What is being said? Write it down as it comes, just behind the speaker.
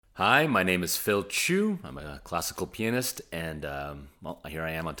Hi, my name is Phil Chu. I'm a classical pianist, and here I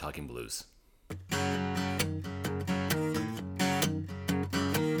am on Talking Blues.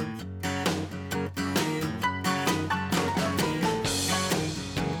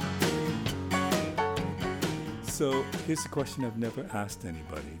 So here's a question I've never asked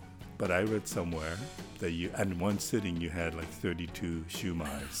anybody, but I read somewhere that in one sitting, you had like 32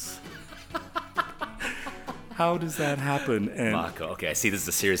 shumais. How does that happen? And Mako, okay, I see this is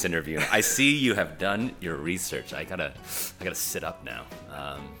a serious interview. I see you have done your research. I gotta sit up now.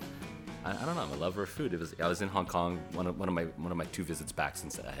 I don't know. I'm a lover of food. I was in Hong Kong one of my 2 visits back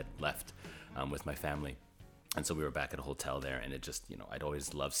since I had left with my family, and so we were back at a hotel there. And it just I'd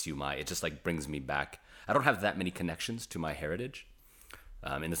always loved siu mai. It just like brings me back. I don't have that many connections to my heritage,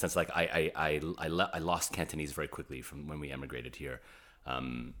 in the sense like I lost Cantonese very quickly from when we emigrated here.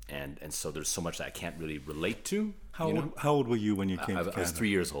 And so there's so much that I can't really relate to. How old were you when you came to Canada? I was 3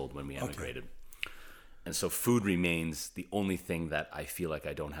 years old when we emigrated. Okay. And so food remains the only thing that I feel like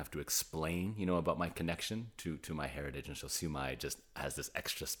I don't have to explain, about my connection to my heritage. And so siu mai just has this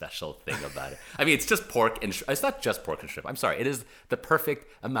extra special thing about it. I mean, it's just pork and it's not just pork and shrimp. I'm sorry. It is the perfect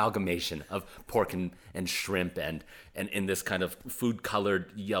amalgamation of pork and shrimp and in this kind of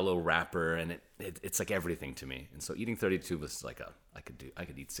food-colored yellow wrapper. And it's like everything to me. And so eating 32 was like I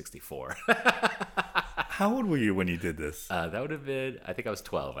could eat 64. How old were you when you did this? That would have been, I think I was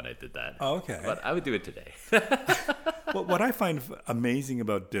 12 when I did that. Oh, okay. But I would do it today. Well, what I find amazing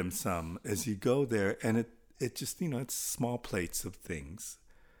about dim sum is you go there and it just, it's small plates of things,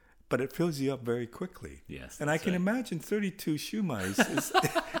 but it fills you up very quickly. Yes. And I can imagine 32 shumais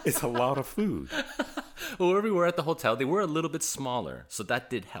is a lot of food. Well, where we were at the hotel, they were a little bit smaller, so that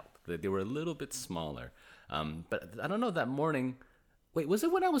did help. They were a little bit smaller. But I don't know, that morning... Wait, was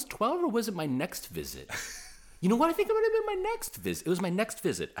it when I was 12 or was it my next visit? You know what? I think it might have been my next visit. It was my next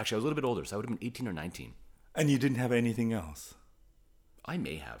visit. Actually, I was a little bit older, so I would have been 18 or 19. And you didn't have anything else? I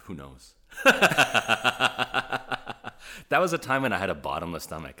may have. Who knows? That was a time when I had a bottomless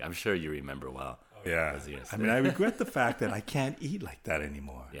stomach. I'm sure you remember well. Yeah. I mean, I regret the fact that I can't eat like that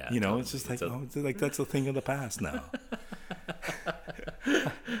anymore. Yeah, totally. It's just like, it's like that's a thing of the past now.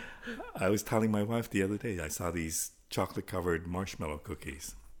 I was telling my wife the other day, I saw these chocolate-covered marshmallow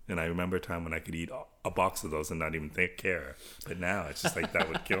cookies. And I remember a time when I could eat a box of those and not even care. But now it's just like that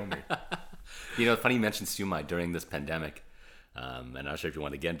would kill me. Funny you mentioned siu mai during this pandemic. And I'm not sure if you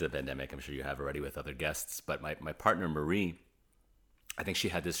want to get into the pandemic. I'm sure you have already with other guests. But my partner, Marie, I think she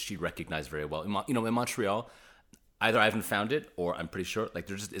had this, she recognized very well. In Montreal, either I haven't found it or I'm pretty sure, like,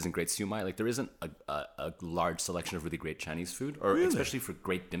 there just isn't great siu mai. Like, there isn't a large selection of really great Chinese food, or really? Especially for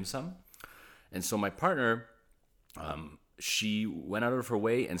great dim sum. And so my partner... she went out of her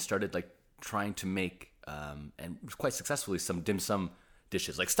way and started like trying to make and quite successfully some dim sum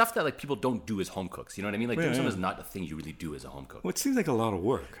dishes, like stuff that like people don't do as home cooks. You know what I mean? Like dim sum is not a thing you really do as a home cook. Well, it seems like a lot of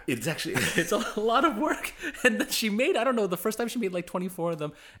work. It's a lot of work. And then she made, I don't know, the first time she made like 24 of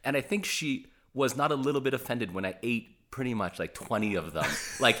them, and I think she was not a little bit offended when I ate pretty much like 20 of them,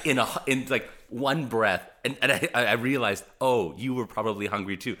 like in like one breath. And I realized, oh, you were probably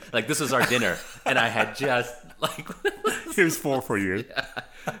hungry too. Like, this was our dinner. And I had just like... Here's 4 for you. Yeah.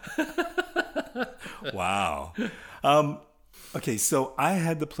 Wow. Okay, so I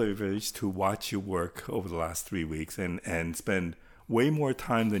had the privilege to watch you work over the last 3 weeks and spend way more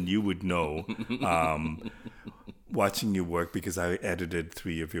time than you would know watching you work, because I edited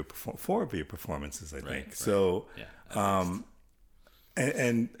 4 of your performances, I think. Right. So... Yeah.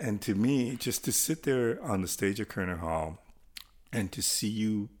 And to me, just to sit there on the stage at Koerner Hall and to see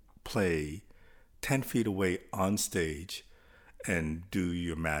you play 10 feet away on stage and do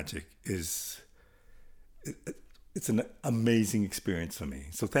your magic it's an amazing experience for me.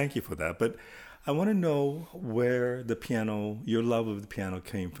 So thank you for that. But I want to know where your love of the piano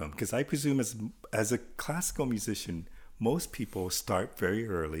came from, because I presume as a classical musician, most people start very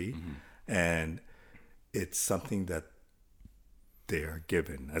early, and it's something that they are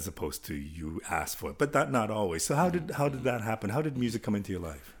given as opposed to you ask for it, but not always. So how did that happen? How did music come into your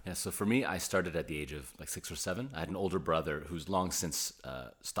life? Yeah, so for me, I started at the age of like 6 or 7. I had an older brother who's long since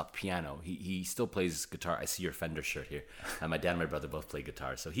stopped piano. He still plays guitar. I see your Fender shirt here. My dad and my brother both play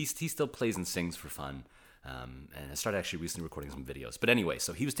guitar, so he still plays and sings for fun. And I started actually recently recording some videos. But anyway,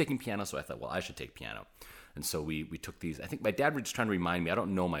 so he was taking piano, so I thought, well, I should take piano. And so we took these. I think my dad was trying to remind me. I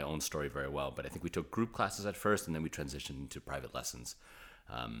don't know my own story very well, but I think we took group classes at first, and then we transitioned into private lessons.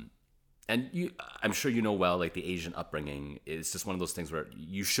 And I'm sure you know well, like the Asian upbringing is just one of those things where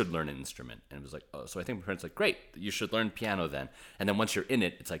you should learn an instrument. And it was like, oh, so I think my parents were like, great, you should learn piano then. And then once you're in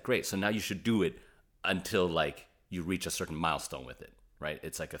it, it's like, great, so now you should do it until like you reach a certain milestone with it. right?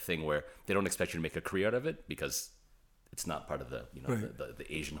 It's like a thing where they don't expect you to make a career out of it because it's not part of the, you know, Right.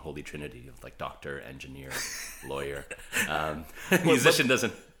 the Asian holy trinity of like doctor, engineer, lawyer. Musician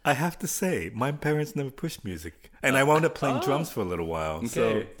doesn't. I have to say, my parents never pushed music, and I wound up playing drums for a little while. So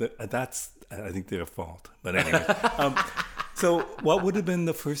Okay. that's, I think, their fault. But anyway, so what would have been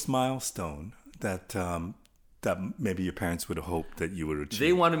the first milestone that that maybe your parents would have hoped that you would achieve?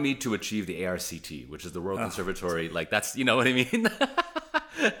 They wanted me to achieve the ARCT, which is the Royal Conservatory. Like that's, you know what I mean?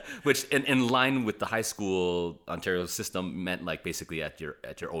 Which in line with the high school Ontario system meant like basically at your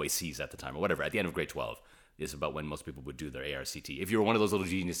OACs at the time or whatever, at the end of grade 12 is about when most people would do their ARCT. If you were one of those little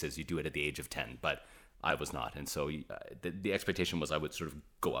geniuses, you do it at the age of 10, but I was not. And so the expectation was I would sort of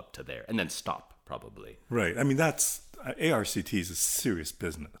go up to there and then stop probably. Right. I mean, that's ARCT is a serious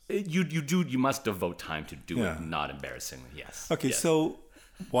business. You must devote time to do Yeah. it, not embarrassingly. Yes. Okay, Yes. so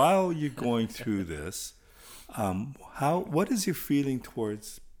while you're going through this, what is your feeling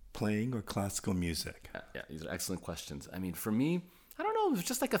towards playing or classical music? Yeah, these are excellent questions. I mean, for me, I don't know. It was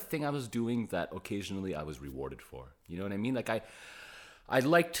just like a thing I was doing that occasionally I was rewarded for. You know what I mean? Like I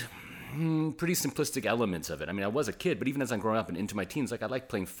liked pretty simplistic elements of it. I mean, I was a kid, but even as I'm growing up and into my teens, like I liked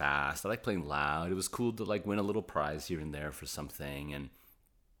playing fast. I liked playing loud. It was cool to like win a little prize here and there for something,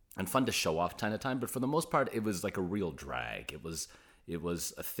 and fun to show off time to time. But for the most part, it was like a real drag. It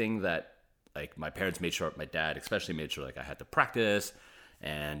was a thing that like my parents made sure, my dad especially made sure like I had to practice,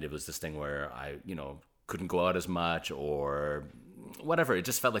 and it was this thing where I, you know, couldn't go out as much or whatever. It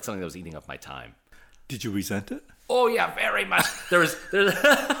just felt like something that was eating up my time. Did you resent it? Oh yeah, very much. There's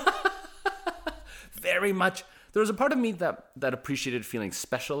very much. There was a part of me that appreciated feeling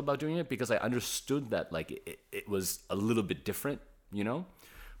special about doing it because I understood that like it was a little bit different, you know.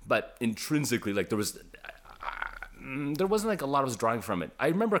 But intrinsically, like there wasn't like a lot I was drawing from it. I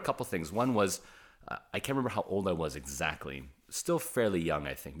remember a couple things. One was I can't remember how old I was exactly. Still fairly young,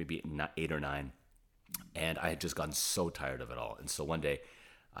 I think, maybe 8 or 9. And I had just gotten so tired of it all. And so one day,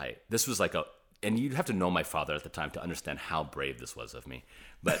 this was like and you'd have to know my father at the time to understand how brave this was of me.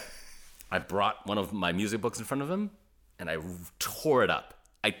 But I brought one of my music books in front of him, and I tore it up.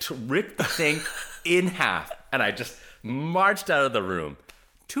 I ripped the thing in half, and I just marched out of the room.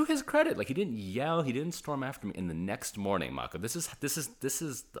 To his credit, like he didn't yell, he didn't storm after me. And the next morning, Mako, this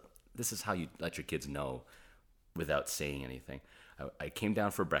is how you let your kids know without saying anything. I came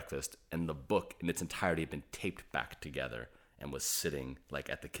down for breakfast, and the book in its entirety had been taped back together and was sitting like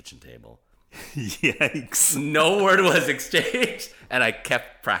at the kitchen table. Yikes. No word was exchanged, and I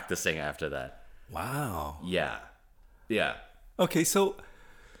kept practicing after that. Wow. Yeah. Okay, so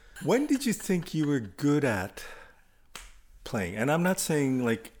when did you think you were good at playing? And I'm not saying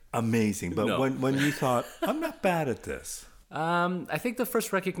like amazing, but No. when you thought, I'm not bad at this. I think the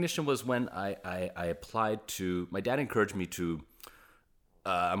first recognition was when I applied to. My dad encouraged me to.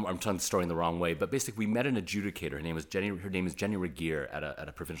 I'm telling the story in the wrong way, but basically we met an adjudicator. Her name is Jenny Regier at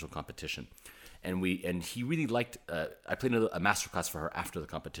a provincial competition, and he really liked. I played a masterclass for her after the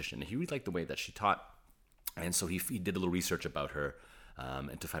competition, and he really liked the way that she taught, and so he did a little research about her.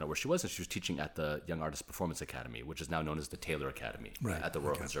 And to find out where she was, and she was teaching at the Young Artist Performance Academy, which is now known as the Taylor Academy at the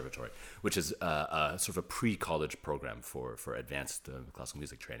Royal Conservatory, which is a sort of a pre-college program for advanced classical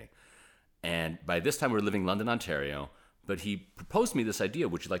music training. And by this time, we were living in London, Ontario, but he proposed me this idea,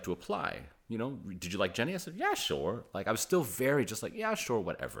 would you like to apply? You know, did you like Jenny? I said, yeah, sure. Like, I was still very just like, yeah, sure,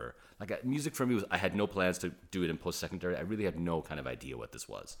 whatever. Like, music for me was, I had no plans to do it in post-secondary. I really had no kind of idea what this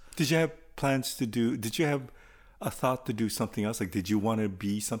was. Did you have plans to do, did you have a thought to do something else? Like, did you want to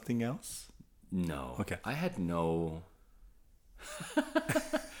be something else? No. Okay. I had no.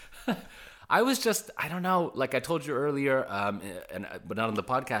 I was just, I don't know. Like I told you earlier, but not on the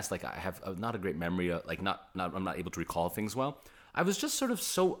podcast. Like I have not a great memory. I'm not able to recall things well. I was just sort of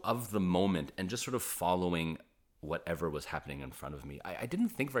so of the moment and just sort of following whatever was happening in front of me. I didn't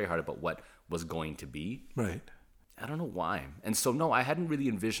think very hard about what was going to be. Right. I don't know why. And so, no, I hadn't really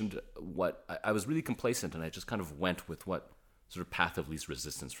envisioned what... I was really complacent, and I just kind of went with what sort of path of least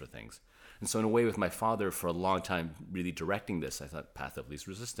resistance for things. And so in a way, with my father, for a long time, really directing this, I thought path of least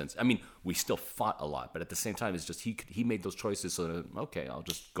resistance. I mean, we still fought a lot, but at the same time, it's just he made those choices, so that, okay, I'll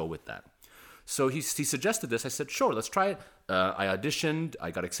just go with that. So he suggested this. I said, sure, let's try it. I auditioned.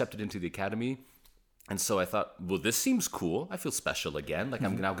 I got accepted into the academy. And so I thought, well, this seems cool. I feel special again. Like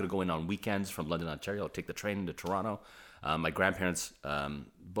I'm now going to go in on weekends from London, Ontario. I'll take the train into Toronto. My grandparents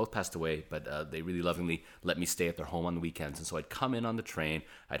both passed away, but they really lovingly let me stay at their home on the weekends. And so I'd come in on the train.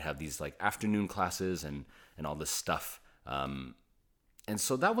 I'd have these like afternoon classes and all this stuff. And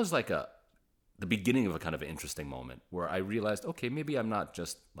so that was like the beginning of a kind of an interesting moment where I realized, okay, maybe I'm not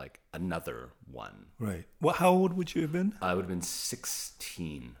just like another one. Right. Well, how old would you have been? I would have been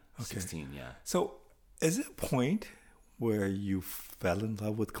 16. Okay. 16, yeah. So, is there a point where you fell in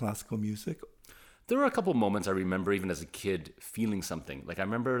love with classical music? There were a couple moments I remember even as a kid feeling something. Like I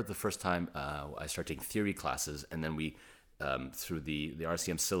remember the first time I started taking theory classes, and then we, through the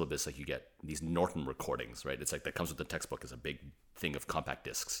RCM syllabus, like you get these Norton recordings, right? It's like that comes with the textbook as a big thing of compact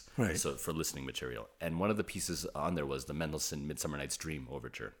discs, right? So for listening material. And one of the pieces on there was the Mendelssohn Midsummer Night's Dream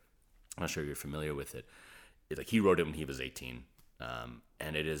Overture. I'm not sure if you're familiar with it. Like he wrote it when he was 18,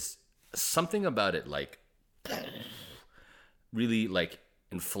 and it is something about it like really like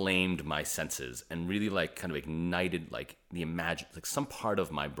inflamed my senses and really like kind of ignited like like some part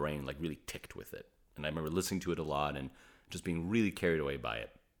of my brain like really ticked with it. And I remember listening to it a lot and just being really carried away by it.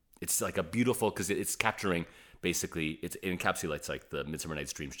 It's like a beautiful, because it's capturing basically, it encapsulates like the Midsummer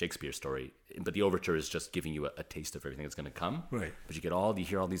Night's Dream Shakespeare story, but the overture is just giving you a taste of everything that's going to come. Right. But you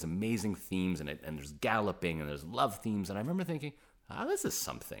hear all these amazing themes and there's galloping and there's love themes. And I remember thinking, this is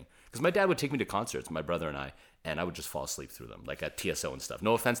something. Because my dad would take me to concerts, my brother and I would just fall asleep through them, like at TSO and stuff.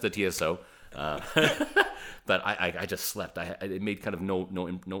 No offense to TSO, but I just slept. It made kind of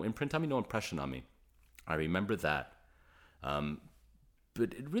no imprint on me, no impression on me. I remember that.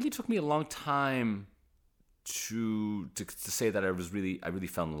 But it really took me a long time to say that I really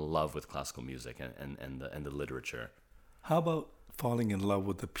fell in love with classical music and the literature. How about falling in love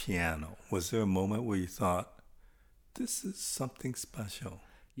with the piano? Was there a moment where you thought, this is something special?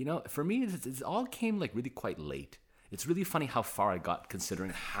 You know, for me, it all came like really quite late. It's really funny how far I got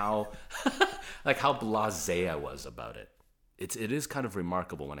considering how like how blasé I was about it. It is kind of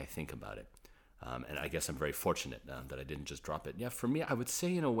remarkable when I think about it. And I guess I'm very fortunate that I didn't just drop it. Yeah, for me, I would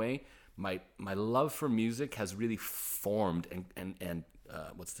say in a way, my love for music has really formed and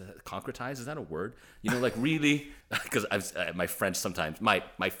what's the concretized? Is that a word? You know, like really, because my French sometimes,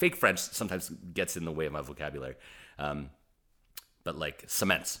 my fake French sometimes gets in the way of my vocabulary. But like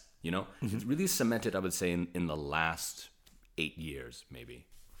cements, you know, It's really cemented, I would say, in the last 8 years, maybe.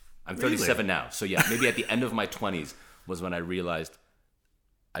 I'm 37 now. So yeah, maybe at the end of my 20s was when I realized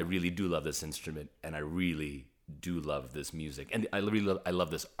I really do love this instrument and I really do love this music. And I love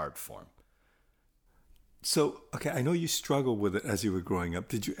this art form. So, okay, I know you struggled with it as you were growing up.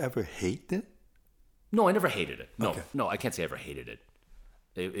 Did you ever hate it? No, I never hated it. No, Okay. no, I can't say I ever hated it.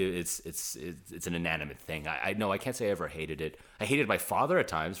 It's an inanimate thing. I can't say I ever hated it. I hated my father at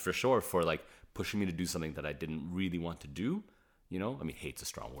times, for sure, for like pushing me to do something that I didn't really want to do. You know, I mean, hate's a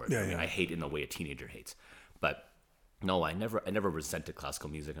strong word. Yeah, I mean, yeah. I hate in the way a teenager hates. But no, I never resented classical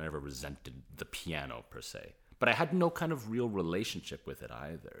music. I never resented the piano per se. But I had no kind of real relationship with it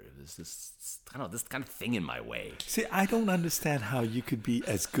either. It was this, I don't know, this kind of thing in my way. See, I don't understand how you could be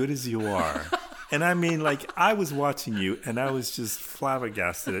as good as you are. And I mean, like, I was watching you and I was just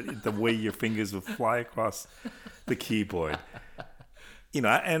flabbergasted at the way your fingers would fly across the keyboard. You know,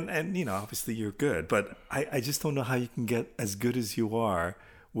 and you know, obviously you're good, but I just don't know how you can get as good as you are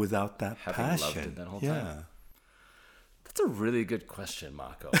without that Having passion. loved it that whole time. That's a really good question,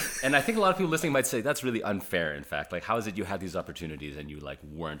 Mako. And I think a lot of people listening might say that's really unfair. In fact, like, how is it you had these opportunities and you like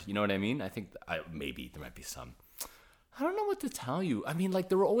weren't? You know what I mean? I think maybe there might be some. I don't know what to tell you. I mean, like,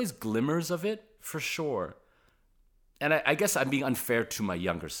 there were always glimmers of it, for sure. And I guess I'm being unfair to my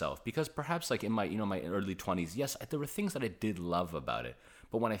younger self because perhaps, like, in my my early 20s, yes, there were things that I did love about it.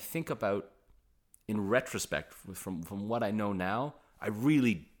 But when I think about, in retrospect, from what I know now, I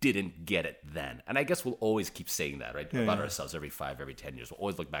really didn't get it then. And I guess we'll always keep saying that, right? About ourselves every 10 years. We'll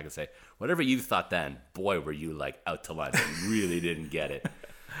always look back and say, whatever you thought then, boy, were you like out to lunch and really didn't get it.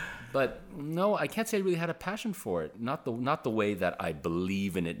 But no, I can't say I really had a passion for it. Not the way that I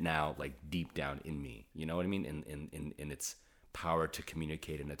believe in it now, like deep down in me. You know what I mean? In its power to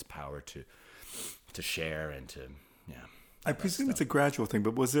communicate and its power to share and to, yeah. I presume it's a gradual thing,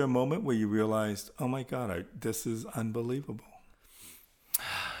 but was there a moment where you realized, oh my God, this is unbelievable?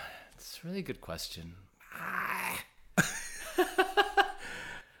 It's a really good question.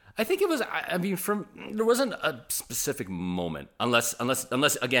 I think it was. I mean, there wasn't a specific moment, unless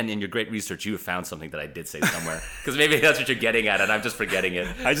again in your great research you have found something that I did say somewhere, because maybe that's what you're getting at, and I'm just forgetting it.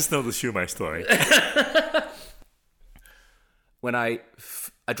 I just know the Schumann story. When I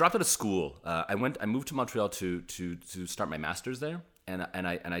dropped out of school, I moved to Montreal to start my master's there, and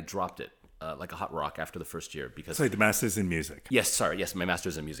I dropped it like a hot rock after the first year because. So the master's in music. Yes, my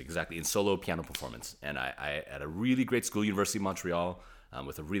master's in music, exactly, in solo piano performance, and I at a really great school, University of Montreal.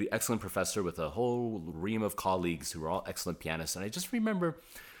 With a really excellent professor, with a whole ream of colleagues who were all excellent pianists. And I just remember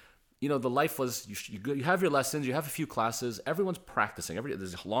the life was you have your lessons, you have a few classes, everyone's practicing.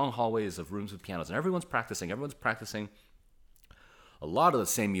 There's long hallways of rooms with pianos, and everyone's practicing. Everyone's practicing a lot of the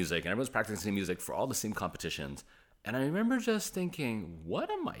same music, and everyone's practicing the same music for all the same competitions. And I remember just thinking,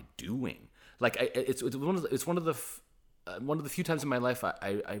 what am I doing? Like, it's one of the few times in my life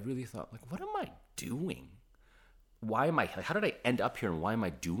I really thought, like, what am I doing? Why am I? How did I end up here, and why am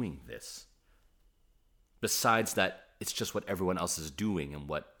I doing this? Besides that, it's just what everyone else is doing and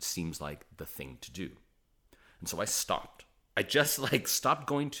what seems like the thing to do. And so I stopped. I just stopped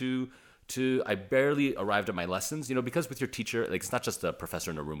going to I barely arrived at my lessons, because with your teacher, like, it's not just a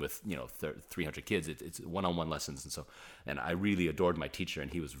professor in a room with 300 kids. It's one-on-one lessons, and I really adored my teacher, and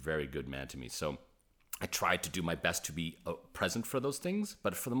he was a very good man to me. So I tried to do my best to be present for those things,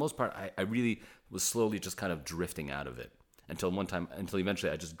 but for the most part, I really was slowly just kind of drifting out of it until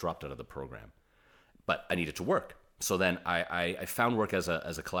eventually I just dropped out of the program. But I needed to work. So then I found work as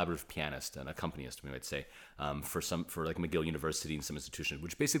a collaborative pianist and accompanist, we might say, for like McGill University and some institutions,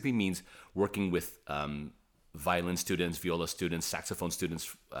 which basically means working with violin students, viola students, saxophone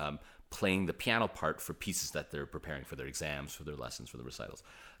students, playing the piano part for pieces that they're preparing for their exams, for their lessons, for the recitals.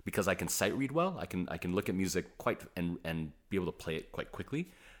 Because I can sight read well, I can look at music and be able to play it quite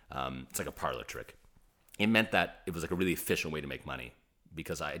quickly. It's like a parlor trick. It meant that it was like a really efficient way to make money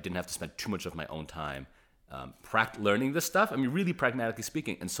because I didn't have to spend too much of my own time learning this stuff. I mean, really pragmatically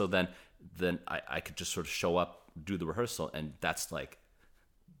speaking. And so then I could just sort of show up, do the rehearsal, and that's like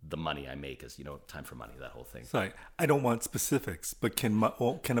the money I make is, time for money, that whole thing. Sorry, I don't want specifics, but can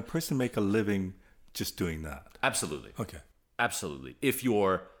a person make a living just doing that? Absolutely. Okay. Absolutely. If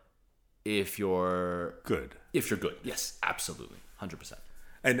you're good. If you're good. Yes, absolutely. 100%.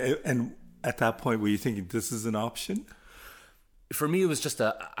 And at that point, were you thinking this is an option? For me, it was just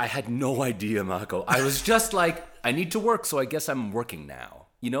I had no idea, Marco. I was just like, I need to work, so I guess I'm working now.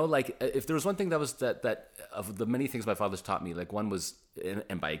 Like, if there was one thing that was that of the many things my father's taught me, like, one was,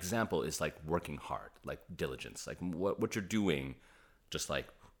 and by example, is like working hard, like diligence, like what you're doing, just like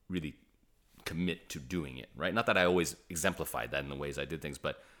really commit to doing it, right? Not that I always exemplified that in the ways I did things,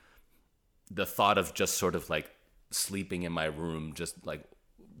 but the thought of just sort of like sleeping in my room, just like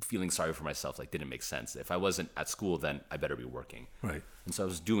feeling sorry for myself, like, didn't make sense. If I wasn't at school, then I better be working. Right. And so I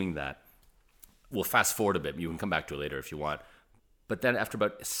was doing that. We'll fast forward a bit. You can come back to it later if you want. But then after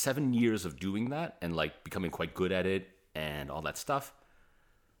about 7 years of doing that and like becoming quite good at it and all that stuff,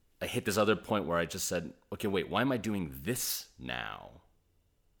 I hit this other point where I just said, okay, wait, why am I doing this now?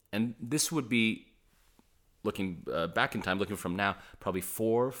 And this would be looking back in time, looking from now, probably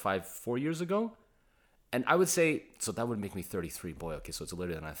 4 years ago. And I would say, so that would make me 33. Boy, okay, so it's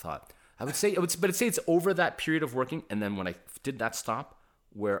later than I thought. But I'd say it's over that period of working. And then when I did that stop,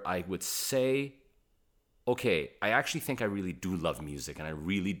 where I would say, okay, I actually think I really do love music and I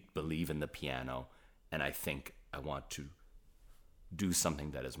really believe in the piano. And I think I want to do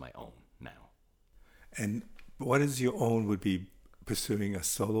something that is my own now. And what is your own? Would be pursuing a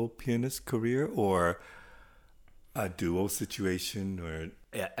solo pianist career or a duo situation? Or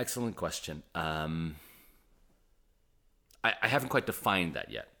yeah, excellent question. I haven't quite defined that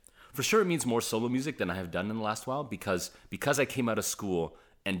yet. For sure, it means more solo music than I have done in the last while because I came out of school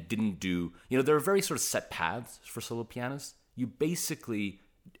and didn't do, there are very sort of set paths for solo pianists. You basically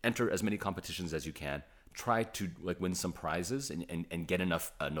enter as many competitions as you can, try to like win some prizes and get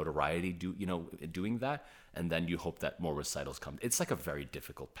enough notoriety doing that, and then you hope that more recitals come. It's like a very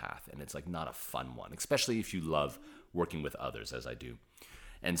difficult path, and it's like not a fun one, especially if you love working with others as I do.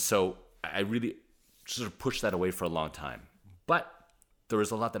 And so I really sort of pushed that away for a long time. But there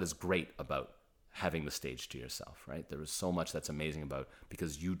is a lot that is great about having the stage to yourself, right? There is so much that's amazing about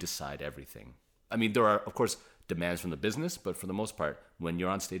because you decide everything. I mean, there are, of course, demands from the business, but for the most part, when you're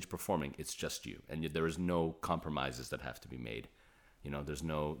on stage performing, it's just you. And there is no compromises that have to be made. There's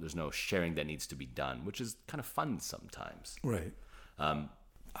no sharing that needs to be done, which is kind of fun sometimes. Right.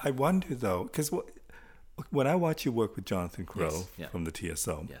 I wonder, though, because when I watch you work with Jonathan Crow from the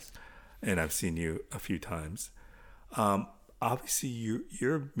TSO, yes, and I've seen you a few times, obviously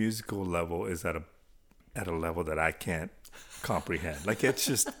your musical level is at a level that I can't comprehend. Like, it's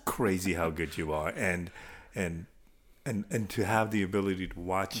just crazy how good you are, and to have the ability to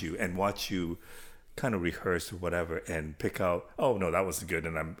watch you kind of rehearse or whatever and pick out, oh no, that was good,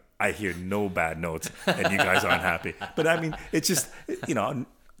 and I hear no bad notes, and you guys aren't happy. But I mean, it's just,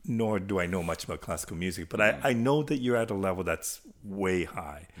 nor do I know much about classical music, but I know that you're at a level that's way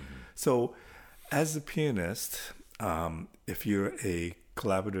high. Mm-hmm. So as a pianist, if you're a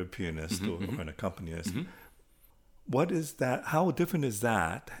collaborative pianist or an accompanist, what is that? How different is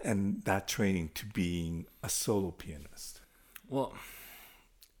that and that training to being a solo pianist? Well,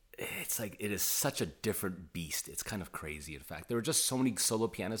 it's like it is such a different beast. It's kind of crazy. In fact, there are just so many solo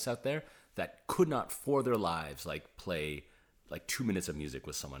pianists out there that could not for their lives like play like 2 minutes of music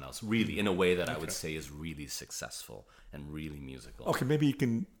with someone else, really, in a way that I would say is really successful and really musical. Okay, maybe you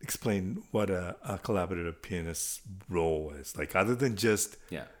can explain what a collaborative pianist's role is, like other than just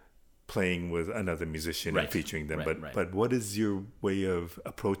playing with another musician and featuring them, but what is your way of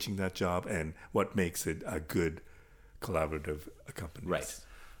approaching that job, and what makes it a good collaborative accompanist? Right.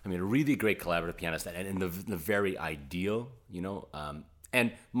 I mean, a really great collaborative pianist, and the very ideal,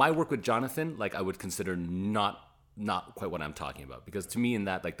 and my work with Jonathan, like I would consider not quite what I'm talking about, because to me in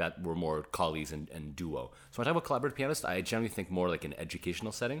that we're more colleagues and duo. So when I talk about collaborative pianist, I generally think more like an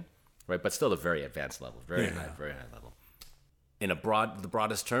educational setting, right? But still a very advanced level, very high level. In the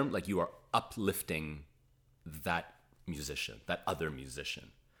broadest term, like you are uplifting that musician, that other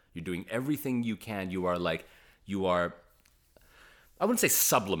musician. You're doing everything you can. You are, I wouldn't say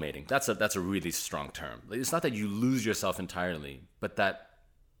sublimating. That's a really strong term. It's not that you lose yourself entirely, but that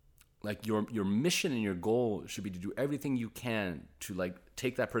like your mission and your goal should be to do everything you can to like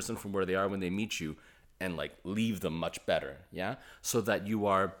take that person from where they are when they meet you and like leave them much better. Yeah. So that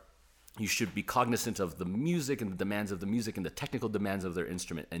you should be cognizant of the music and the demands of the music and the technical demands of their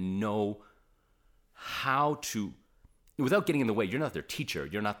instrument, and know how to, without getting in the way. You're not their teacher.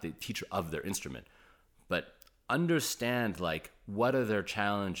 You're not the teacher of their instrument, but understand like what are their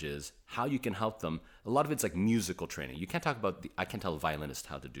challenges, how you can help them. A lot of it's like musical training. You can't talk about I can't tell a violinist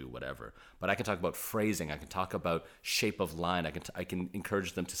how to do whatever, but I can talk about phrasing. I can talk about shape of line. I can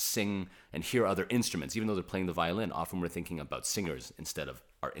encourage them to sing and hear other instruments, even though they're playing the violin. Often we're thinking about singers instead of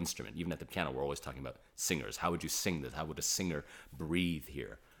our instrument. Even at the piano, we're always talking about singers. How would you sing this? How would a singer breathe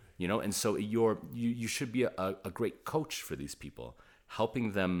here? And so you should be a great coach for these people,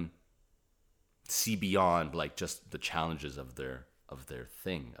 helping them see beyond like just the challenges of their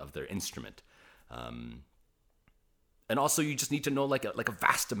instrument, and also you just need to know like a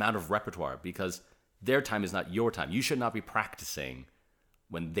vast amount of repertoire, because their time is not your time. You should not be practicing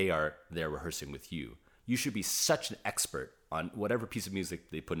when they are there rehearsing with you. You should be such an expert on whatever piece of music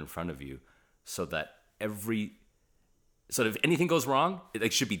they put in front of you, so that if anything goes wrong,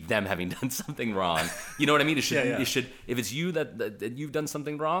 it should be them having done something wrong. You know what I mean? It should. If it's you that you've done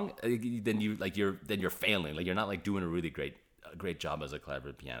something wrong, then you're failing. Like you're not like doing a really great job as a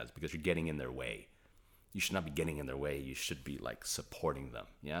collaborative pianist, because you're getting in their way. You should not be getting in their way. You should be like supporting them.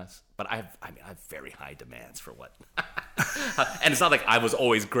 Yes, but I have very high demands for what. And it's not like I was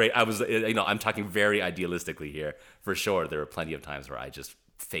always great. I was, I'm talking very idealistically here. For sure, there were plenty of times where I just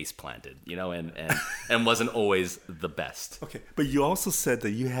face planted, and wasn't always the best. Okay, but you also said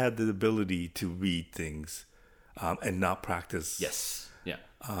that you had the ability to read things and not practice. Yes. Yeah.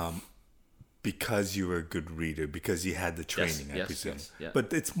 Because you were a good reader, because you had the training, I presume. Yes, yeah.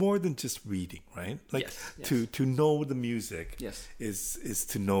 But it's more than just reading, right? Like to know the music is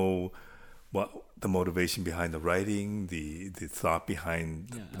to know what the motivation behind the writing, the thought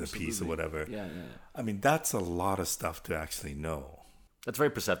behind the piece or whatever. Yeah. I mean, that's a lot of stuff to actually know. That's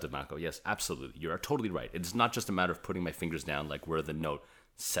very perceptive, Marco. Yes, absolutely. You are totally right. It's not just a matter of putting my fingers down like where the note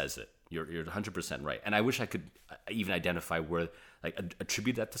says it. You're 100% right. And I wish I could even identify where, like,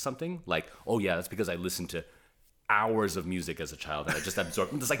 attribute that to something. Like, oh yeah, that's because I listened to hours of music as a child and I just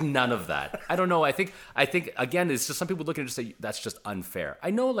absorbed. There's like none of that. I don't know. I think again, it's just some people look at it and just say that's just unfair.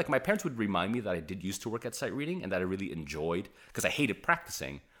 I know, like, my parents would remind me that I did used to work at sight reading and that I really enjoyed, because I hated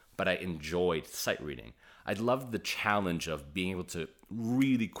practicing, but I enjoyed sight reading. I loved the challenge of being able to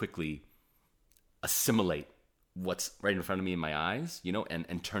really quickly assimilate what's right in front of me in my eyes,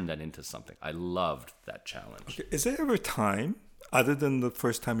 and turn that into something. I loved that challenge. Okay. Is there ever a time, other than the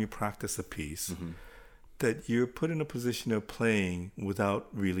first time you practice a piece, that you're put in a position of playing without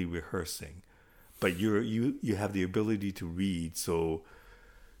really rehearsing, but you have the ability to read, so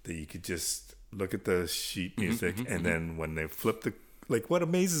that you could just look at the sheet music and then when they flip the, like, what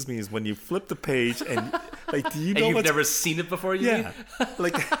amazes me is when you flip the page and, like, do you know and you've never seen it before?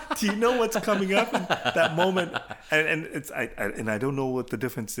 Like, do you know what's coming up in that moment? And it's I don't know what the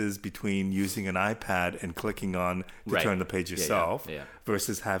difference is between using an iPad and clicking on to turn the page yourself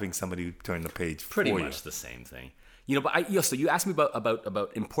versus having somebody turn the page pretty for you. Much the same thing. But so you asked me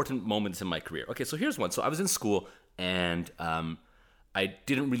about important moments in my career. Okay, so here's one. So I was in school and I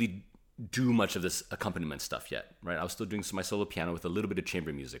didn't really do much of this accompaniment stuff yet, right? I was still doing my solo piano with a little bit of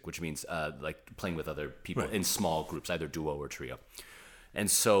chamber music, which means like playing with other people in small groups, either duo or trio.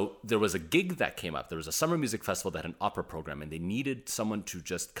 And so there was a gig that came up. There was a summer music festival that had an opera program, and they needed someone to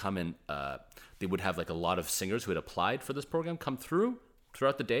just come in. They would have like a lot of singers who had applied for this program come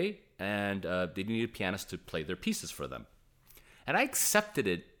throughout the day, and they needed pianists to play their pieces for them. And I accepted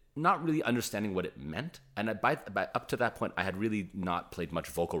it not really understanding what it meant. And by up to that point, I had really not played much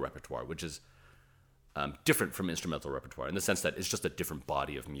vocal repertoire, which is different from instrumental repertoire in the sense that it's just a different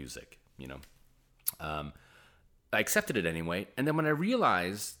body of music, you know. I accepted it anyway, and then when I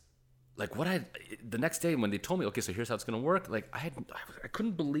realized, like, the next day when they told me, okay, so here's how it's gonna work, like, I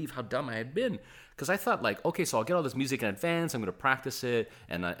couldn't believe how dumb I had been, because I thought, like, okay, so I'll get all this music in advance, I'm gonna practice it,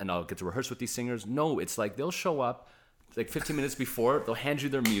 and I'll get to rehearse with these singers. No, it's like they'll show up like 15 minutes before, they'll hand you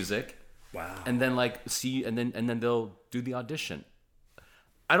their music, wow, and then like and then they'll do the audition.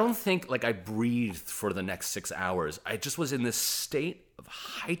 I don't think like I breathed for the next 6 hours. I just was in this state of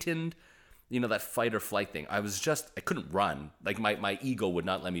heightened, you know, that fight or flight thing. I couldn't run. Like my ego would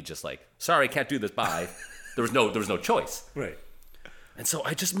not let me just like, sorry, I can't do this, bye. There was no choice. Right. And so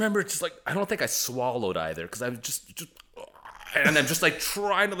I just remember just like, I don't think I swallowed either, because I was just and I'm just like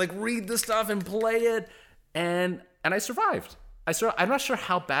trying to like read the stuff and play it. And I survived. I'm not sure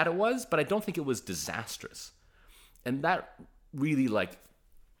how bad it was, but I don't think it was disastrous. And that really like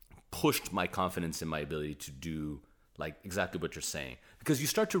pushed my confidence in my ability to do like exactly what you're saying, because you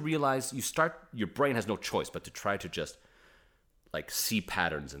start to realize your brain has no choice but to try to just like see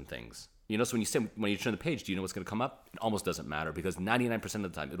patterns in things, you know. So when you turn the page, do you know what's going to come up? It almost doesn't matter, because 99% of the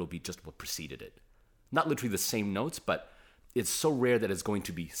time it'll be just what preceded it, not literally the same notes, but it's so rare that it's going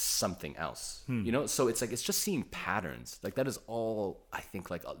to be something else, you know. So it's like it's just seeing patterns. Like that is all I think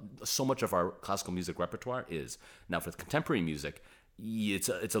like so much of our classical music repertoire is. Now for the contemporary music, it's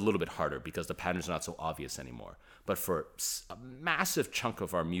a little bit harder because the patterns are not so obvious anymore. But for a massive chunk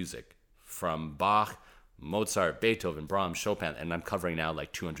of our music, from Bach, Mozart, Beethoven, Brahms, Chopin, and I'm covering now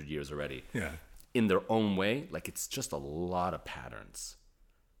like 200 years already. Yeah. In their own way, like it's just a lot of patterns.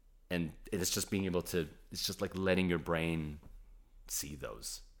 And it's just being able to, it's just like letting your brain see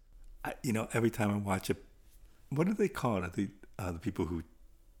those. Every time I watch it, what do they call it? The people who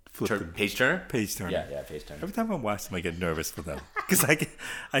flip Page turner? Page turner. Yeah, page turner. Every time I watch them, I get nervous for them. Because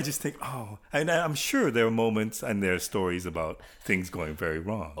I just think, and I'm sure there are moments and there are stories about things going very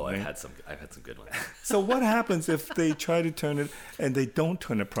wrong. Oh, right? I've had some good ones. So what happens if they try to turn it and they don't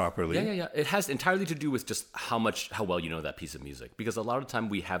turn it properly? Yeah. It has entirely to do with just how well you know that piece of music. Because a lot of the time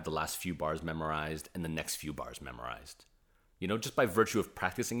we have the last few bars memorized and the next few bars memorized. You know, just by virtue of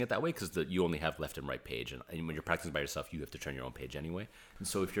practicing it that way, because you only have left and right page. And when you're practicing by yourself, you have to turn your own page anyway. And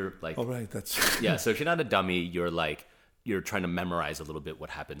so if you're like... Oh, right, that's... Yeah, so if you're not a dummy, you're trying to memorize a little bit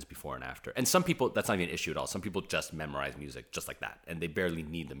what happens before and after. And some people, that's not even an issue at all. Some people just memorize music just like that. And they barely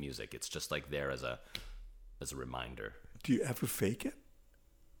need the music. It's just like there as a reminder. Do you ever fake it?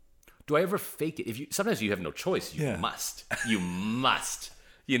 Do I ever fake it? Sometimes you have no choice. You must. You must.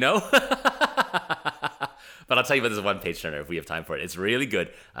 You know? But I'll tell you about this one page turner if we have time for it. It's really good.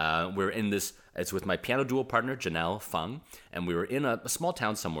 It's with my piano duo partner, Janelle Fung, and we were in a small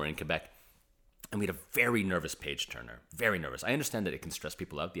town somewhere in Quebec, and we had a very nervous page turner. Very nervous. I understand that it can stress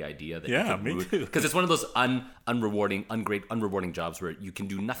people out, the idea that me too. Because it's one of those unrewarding jobs where you can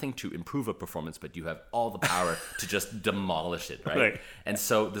do nothing to improve a performance, but you have all the power to just demolish it, right? And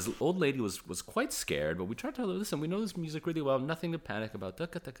so this old lady was quite scared, but we tried to tell her, listen, we know this music really well, nothing to panic about.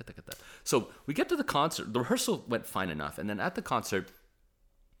 So we get to the concert. The rehearsal went fine enough, and then at the concert,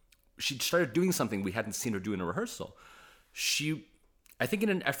 she started doing something we hadn't seen her do in a rehearsal. I think in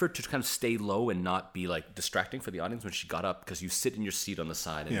an effort to kind of stay low and not be like distracting for the audience when she got up, because you sit in your seat on the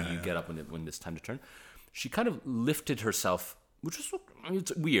side and you get up when it's time to turn. She kind of lifted herself, which was,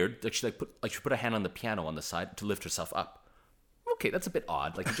 it's weird. Like she put a hand on the piano on the side to lift herself up. Okay, that's a bit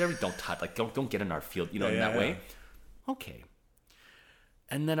odd. Like generally don't touch, like don't get in our field, in that way. Okay.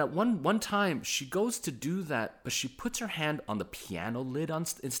 And then at one time she goes to do that, but she puts her hand on the piano lid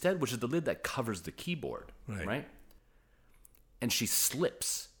instead, which is the lid that covers the keyboard, right? And she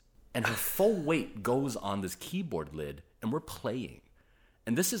slips, and her full weight goes on this keyboard lid, and we're playing.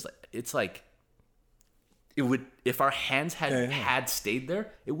 And it's like, it would, if our hands had stayed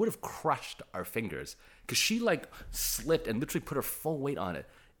there, it would have crushed our fingers. Because she like slipped and literally put her full weight on it.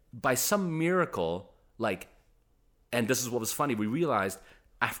 By some miracle, and this is what was funny, we realized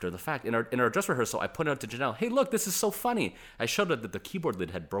after the fact, in our dress rehearsal, I pointed out to Janelle, hey, look, this is so funny. I showed her that the keyboard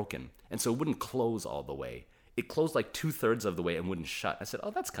lid had broken, and so it wouldn't close all the way. It closed like 2/3 of the way and wouldn't shut. I said,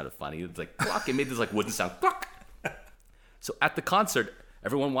 oh, that's kind of funny. It's like, clock. It made this like wooden sound. Clock. So at the concert,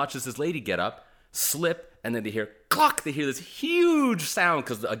 everyone watches this lady get up, slip, and then they hear clock. They hear this huge sound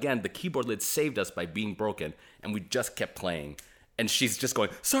because, again, the keyboard lid saved us by being broken, and we just kept playing. And she's just going,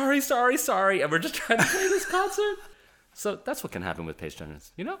 sorry, and we're just trying to play this concert. So that's what can happen with page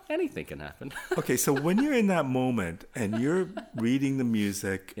turners. Anything can happen. Okay, so when you're in that moment and you're reading the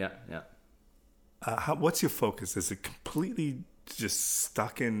music... Yeah. What's your focus? Is it completely just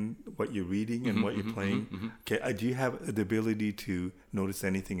stuck in what you're reading and what you're playing? Okay, do you have the ability to notice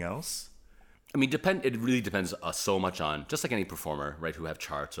anything else? I mean, it really depends so much on, just like any performer, right, who have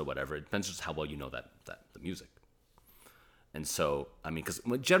charts or whatever. It depends just how well you know the music. And so, I mean, because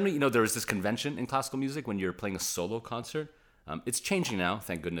generally, there is this convention in classical music when you're playing a solo concert. It's changing now,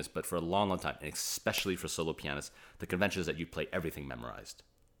 thank goodness, but for a long, long time, and especially for solo pianists, the convention is that you play everything memorized.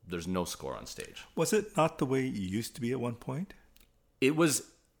 There's no score on stage. Was it not the way it used to be at one point? It was,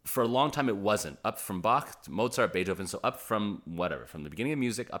 for a long time, it wasn't. Up from Bach, to Mozart, Beethoven, so up from from the beginning of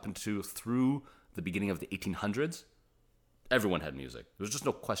music up into through the beginning of the 1800s, everyone had music. There was just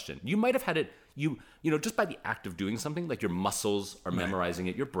no question. You might have had it, just by the act of doing something, like your muscles are memorizing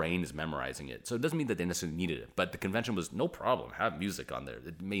it, your brain is memorizing it. So it doesn't mean that they necessarily needed it. But the convention was no problem, have music on there.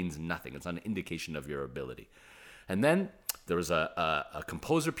 It means nothing. It's not an indication of your ability. And then there was a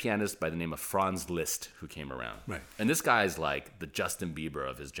composer pianist by the name of Franz Liszt who came around. Right. And this guy's like the Justin Bieber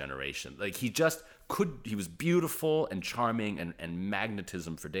of his generation. Like he was beautiful and charming and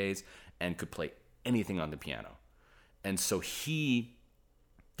magnetism for days and could play anything on the piano. And so he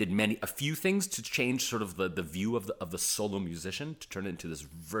did a few things to change sort of the view of the solo musician, to turn it into this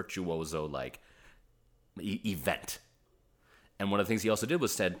virtuoso like event. And one of the things he also did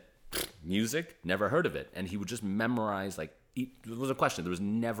was said, music, never heard of it. And he would just memorize, there was a question. There was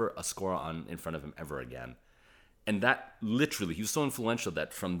never a score on in front of him ever again. And that literally, he was so influential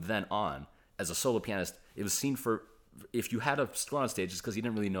that from then on, as a solo pianist, it was seen if you had a score on stage, it's because you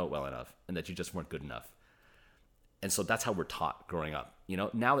didn't really know it well enough and that you just weren't good enough. And so that's how we're taught growing up.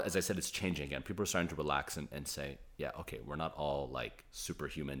 Now, as I said, it's changing again. People are starting to relax and say, yeah, okay, we're not all like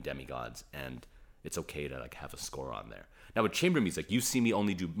superhuman demigods, and it's okay to like have a score on there. Now with chamber music, you see me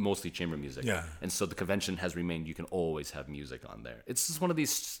only do mostly chamber music. Yeah. And so the convention has remained, you can always have music on there. It's just one of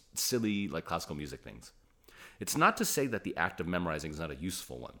these silly like classical music things. It's not to say that the act of memorizing is not a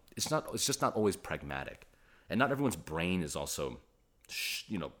useful one. It's just not always pragmatic. And not everyone's brain is also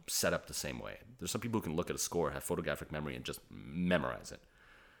set up the same way. There's some people who can look at a score, have photographic memory, and just memorize it.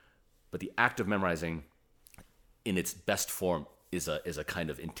 But the act of memorizing, in its best form, is a kind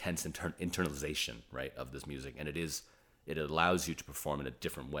of intense internalization, right, of this music, and it allows you to perform in a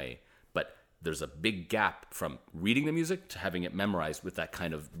different way. But there's a big gap from reading the music to having it memorized with that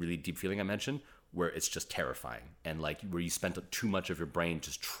kind of really deep feeling I mentioned, where it's just terrifying and like where you spent too much of your brain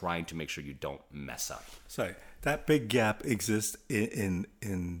just trying to make sure you don't mess up. Sorry, that big gap exists in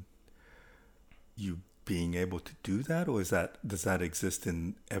you being able to do that, or does that exist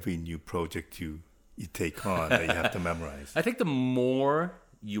in every new project you take on that you have to memorize? I think the more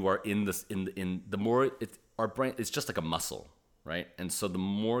you are in this, the more our brain, it's just like a muscle, right? And so the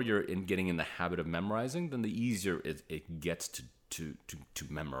more you're getting in the habit of memorizing, then the easier it gets to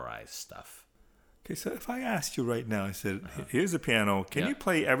memorize stuff. Okay, so if I asked you right now, I said, here's a piano. Can you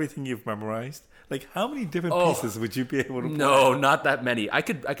play everything you've memorized? Like, how many different pieces would you be able to play? No, not that many. I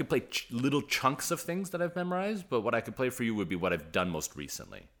could play little chunks of things that I've memorized, but what I could play for you would be what I've done most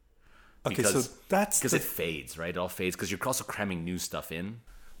recently. Okay, so that's... Because it fades, right? It all fades because you're also cramming new stuff in.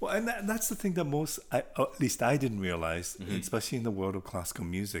 Well, and that's the thing that at least I didn't realize, especially in the world of classical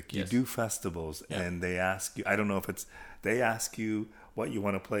music. You do festivals and they ask you, I don't know if they ask you what you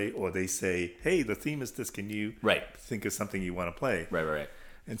want to play, or they say, hey, the theme is this, can you think of something you want to play? Right.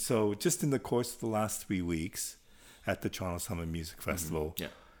 And so just in the course of the last 3 weeks at the Toronto Summer Music Festival,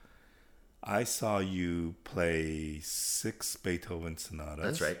 I saw you play 6 Beethoven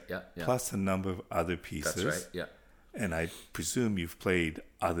sonatas. That's right, yeah. Plus a number of other pieces. That's right, yeah. And I presume you've played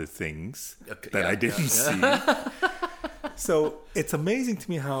other things that I didn't see. So it's amazing to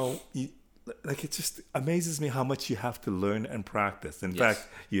me how... it just amazes me how much you have to learn and practice. In fact,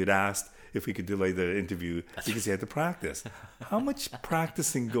 you had asked if we could delay the interview because you had to practice. How much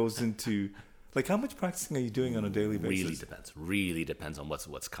practicing goes into, how much practicing are you doing on a daily basis? Really depends on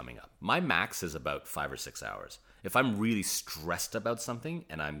what's coming up. My max is about 5 or 6 hours. If I'm really stressed about something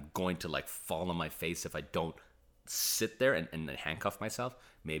and I'm going to fall on my face if I don't sit there and handcuff myself,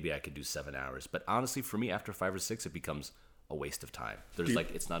 maybe I could do 7 hours. But honestly, for me, after 5 or 6, it becomes a waste of time.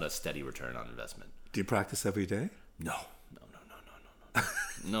 It's not a steady return on investment. Do you practice every day? No.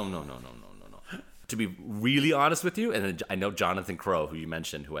 To be really honest with you, and I know Jonathan Crow, who you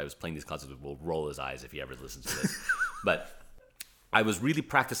mentioned, who I was playing these concerts with, will roll his eyes if he ever listens to this. But I was really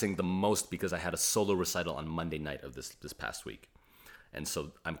practicing the most because I had a solo recital on Monday night of this past week. And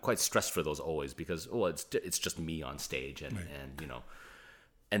so I'm quite stressed for those always because, it's just me on stage and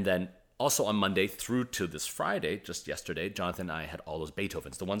and then also on Monday through to this Friday, just yesterday, Jonathan and I had all those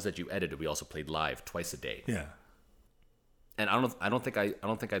Beethovens, the ones that you edited. We also played live twice a day. Yeah. And I don't think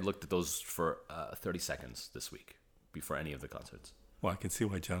I looked at those for 30 seconds this week. before any of the concerts. Well, I can see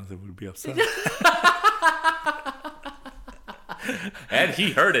why Jonathan would be upset. And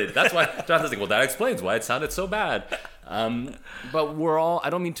he heard it. That's why Jonathan's like, well, that explains why it sounded so bad. But I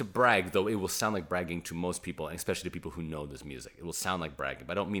don't mean to brag, though it will sound like bragging to most people, and especially to people who know this music. It will sound like bragging,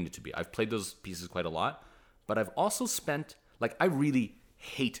 but I don't mean it to be. I've played those pieces quite a lot, but I've also spent, I really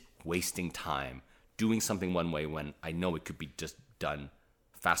hate wasting time doing something one way when I know it could be just done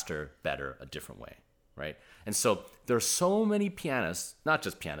faster, better, a different way, right? And so there are so many pianists, not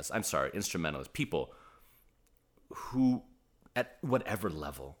just pianists, instrumentalists, people who, at whatever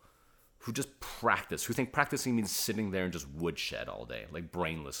level, who just practice, who think practicing means sitting there and just woodshed all day,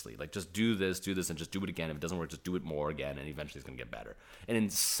 brainlessly. Just do this, and just do it again. If it doesn't work, just do it more again, and eventually it's going to get better. And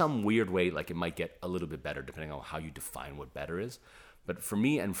in some weird way, it might get a little bit better depending on how you define what better is. But for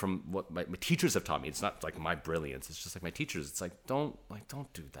me, and from what my teachers have taught me, it's not my brilliance. It's just my teachers. It's don't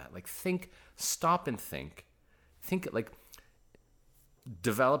do that. Stop and think. Think,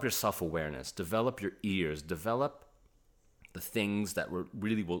 develop your self-awareness, develop your ears, develop the things that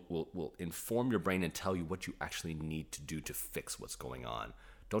really will inform your brain and tell you what you actually need to do to fix what's going on.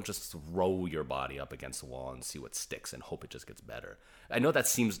 Don't just throw your body up against the wall and see what sticks and hope it just gets better. I know that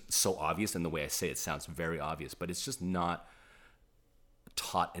seems so obvious, and the way I say it sounds very obvious, but it's just not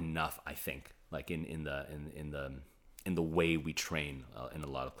taught enough, I think, in the way we train in a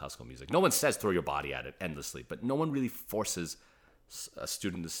lot of classical music. No one says throw your body at it endlessly, but no one really forces a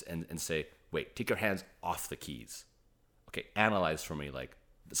student to and say, wait, take your hands off the keys. Okay, analyze for me,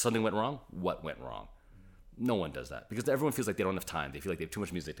 something went wrong? What went wrong? No one does that because everyone feels like they don't have time. They feel like they have too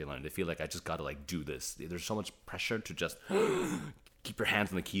much music to learn. They feel like I just got to do this. There's so much pressure to just keep your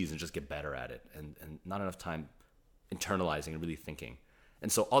hands on the keys and just get better at it, and not enough time internalizing and really thinking.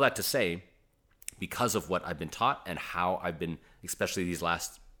 And so all that to say, because of what I've been taught and how I've been, especially these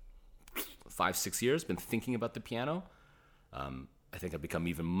last 5-6 years, been thinking about the piano, I think I've become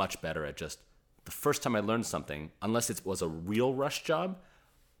even much better at just the first time I learned something, unless it was a real rush job,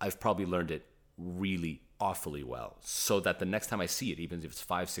 I've probably learned it really awfully well. So that the next time I see it, even if it's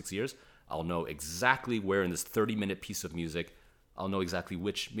 5-6 years, I'll know exactly where in this 30-minute piece of music, I'll know exactly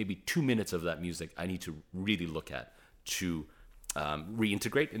which maybe 2 minutes of that music I need to really look at to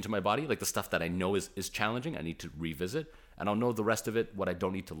reintegrate into my body. The stuff that I know is challenging, I need to revisit. And I'll know the rest of it, what I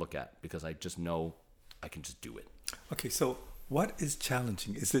don't need to look at, because I just know I can just do it. Okay, so what is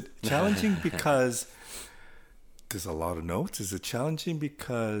challenging? Is it challenging because there's a lot of notes? Is it challenging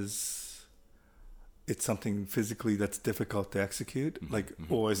because it's something physically that's difficult to execute?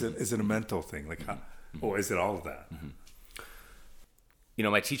 Or is it a mental thing? Or is it all of that?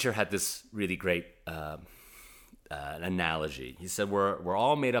 My teacher had this really great an analogy. He said, we're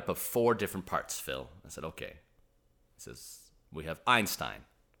all made up of 4 different parts, Phil. I said, okay. He says, we have Einstein.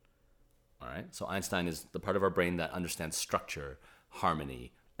 All right, so Einstein is the part of our brain that understands structure,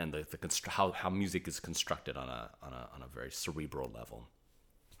 harmony, and how music is constructed on a very cerebral level.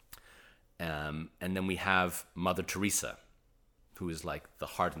 And then we have Mother Teresa, who is the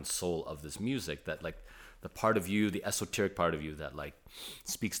heart and soul of this music. That the part of you, the esoteric part of you that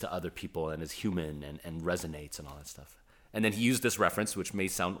speaks to other people and is human and resonates and all that stuff. And then he used this reference, which may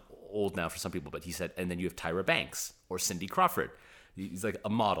sound old now for some people, but he said, and then you have Tyra Banks or Cindy Crawford. He's a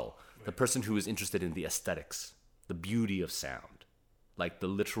model. The person who is interested in the aesthetics, the beauty of sound, the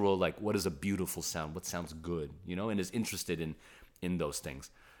literal, what is a beautiful sound, what sounds good, and is interested in those things.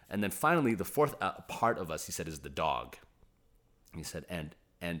 And then finally, the 4th part of us, he said, is the dog. He said,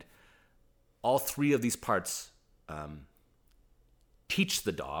 and all 3 of these parts teach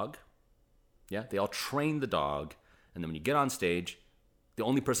the dog. Yeah, they all train the dog. And then when you get on stage, the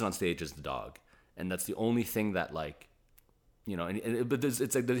only person on stage is the dog, and that's the only thing that but there's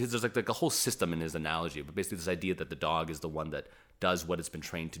a whole system in his analogy, but basically this idea that the dog is the one that does what it's been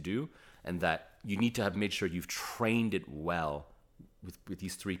trained to do, and that you need to have made sure you've trained it well with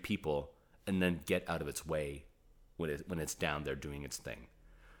these 3 people, and then get out of its way when it's down there doing its thing.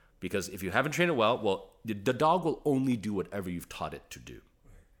 Because if you haven't trained it well, the dog will only do whatever you've taught it to do.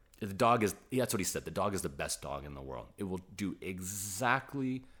 The dog that's what he said, the dog is the best dog in the world. It will do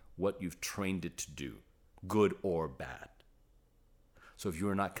exactly what you've trained it to do, good or bad. So if you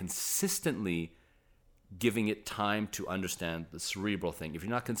are not consistently giving it time to understand the cerebral thing, if you're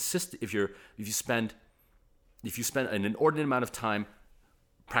not consistent, if you spend an inordinate amount of time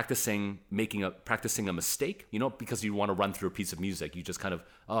practicing a mistake, because you want to run through a piece of music, you just kind of,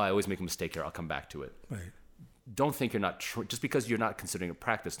 I always make a mistake here, I'll come back to it. Right. Don't think you're not just because you're not considering it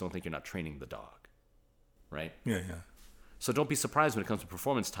practice, don't think you're not training the dog. Right? Yeah. So don't be surprised when it comes to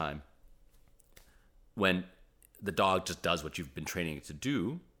performance time when the dog just does what you've been training it to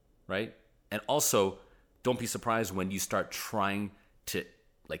do, right? And also, don't be surprised when you start trying to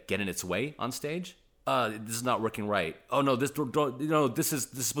like get in its way on stage. This is not working right. Oh no, this is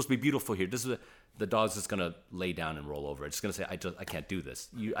supposed to be beautiful here. The dog's just gonna lay down and roll over. It's just gonna say, I can't do this.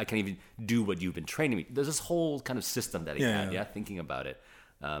 I can't even do what you've been training me. There's this whole kind of system that he had, thinking about it.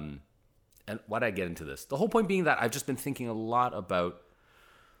 And why did I get into this? The whole point being that I've just been thinking a lot about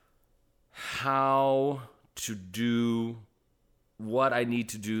how to do what I need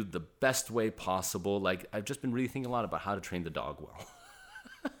to do the best way possible. Like, I've just been really thinking a lot about how to train the dog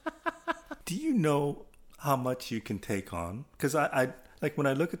well. Do you know how much you can take on? Because I like when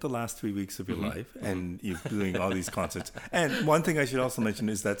I look at the last 3 weeks of your life and you're doing all these concerts. And one thing I should also mention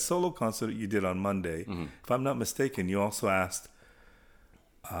is that solo concert you did on Monday. If I'm not mistaken, you also asked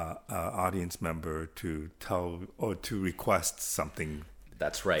an audience member to tell or to request something.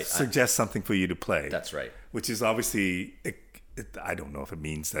 That's right. Suggest something for you to play. That's right. Which is obviously, I don't know if it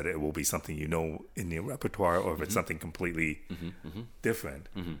means that it will be something you know in your repertoire or if it's something completely different.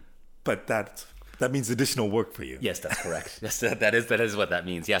 But that means additional work for you. Yes, that's correct. Yes, that is what that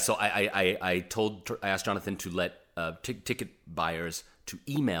means. Yeah. So I asked Jonathan to let ticket buyers to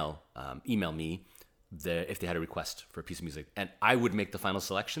email me if they had a request for a piece of music, and I would make the final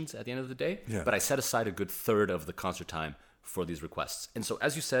selections at the end of the day. Yeah. But I set aside a good third of the concert time for these requests. And so,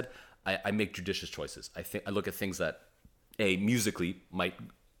 as you said, I make judicious choices. I look at things that musically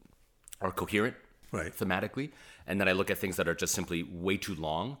are coherent, right, thematically, and then I look at things that are just simply way too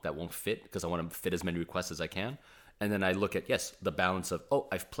long that won't fit because I want to fit as many requests as I can. And then I look at the balance of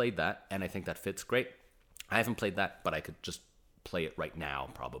I've played that and I think that fits great. I haven't played that, but I could just play it right now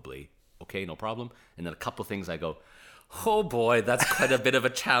probably. Okay, no problem. And then a couple of things I go, oh boy, that's quite a bit of a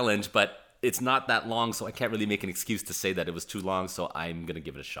challenge, but it's not that long, so I can't really make an excuse to say that it was too long, so I'm going to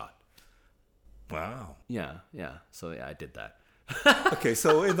give it a shot. Wow. Yeah. So I did that. Okay,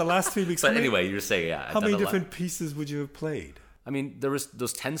 so in the last 3 weeks... But anyway, you're saying, how many different pieces would you have played? I mean, there was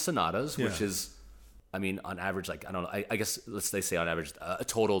those 10 sonatas, which is, I mean, on average, like, I don't know, I guess let's say on average, a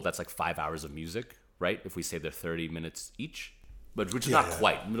total that's like 5 hours of music, right? If we say they're 30 minutes each, but which is not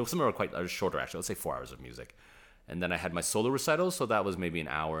quite. Some are quite shorter, actually. Let's say 4 hours of music. And then I had my solo recitals, so that was maybe an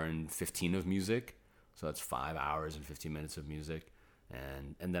hour and 15 of music. So that's 5 hours and 15 minutes of music.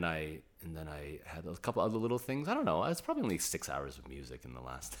 And then I had a couple other little things. I don't know. It's probably only 6 hours of music in the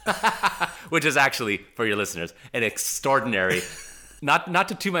last, which is actually, for your listeners, an extraordinary. Not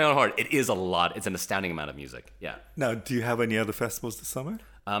to toot my own horn. It is a lot. It's an astounding amount of music. Yeah. Now, do you have any other festivals this summer?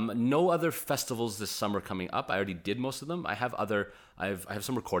 No other festivals this summer coming up. I already did most of them. I have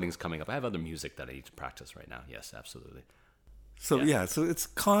some recordings coming up. I have other music that I need to practice right now. Yes, absolutely. So so it's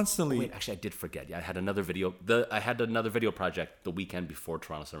constantly. Wait, actually, I did forget. Yeah, I had another video project the weekend before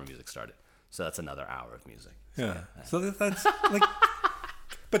Toronto Summer Music started. So that's another hour of music. So that's like.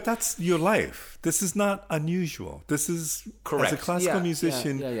 But that's your life. This is not unusual. This is correct. As a classical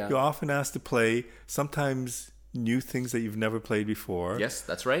musician, you're often asked to play sometimes new things that you've never played before. Yes,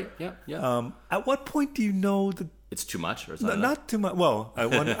 that's right. Yeah. At what point do you know that it's too much, or not too much? Well,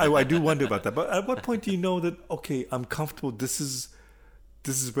 I do wonder about that. But at what point do you know that I'm comfortable? This is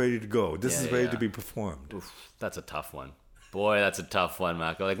ready to go. This is ready to be performed. Oof, that's a tough one. Boy, that's a tough one,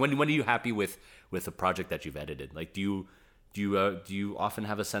 Mako. Like when are you happy with a project that you've edited? Like do you often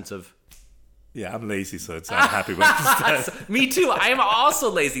have a sense of? Yeah, I'm lazy, so I'm happy with it. Me too. I am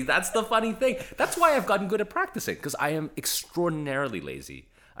also lazy. That's the funny thing. That's why I've gotten good at practicing, because I am extraordinarily lazy.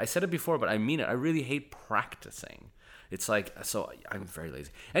 I said it before, but I mean it. I really hate practicing. It's like, so I'm very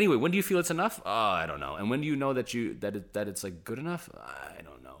lazy. Anyway, when do you feel it's enough? Oh, I don't know. And when do you know that it's like good enough? I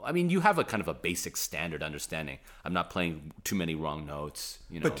don't know. I mean, you have a kind of a basic standard understanding. I'm not playing too many wrong notes.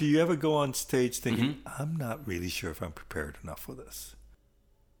 But do you ever go on stage thinking, I'm not really sure if I'm prepared enough for this?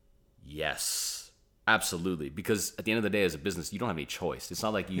 Yes, absolutely. Because at the end of the day, as a business, you don't have any choice. It's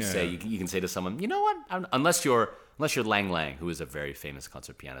not like you can say to someone, you know what? Unless you're Lang Lang, who is a very famous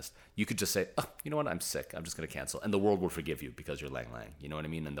concert pianist, you could just say, oh, you know what? I'm sick. I'm just going to cancel, and the world will forgive you because you're Lang Lang. You know what I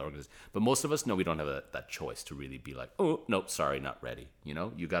mean? And the organization. But most of us, no, we don't have that choice to really be like, oh no, sorry, not ready. You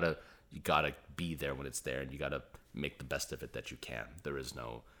know, you gotta be there when it's there, and you gotta make the best of it that you can. There is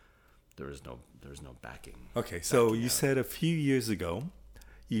no backing. Okay, so you said a few years ago,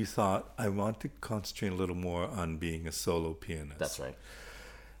 you thought, I want to concentrate a little more on being a solo pianist. That's right.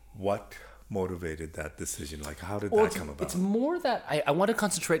 What motivated that decision? Like, how did that come about? It's more that I want to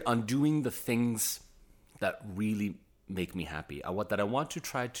concentrate on doing the things that really make me happy. I want to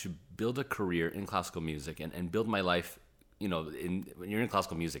try to build a career in classical music and build my life. You know, when you're in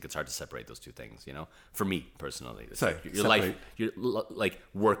classical music, it's hard to separate those two things. You know, for me personally, it's Sorry, your life, your like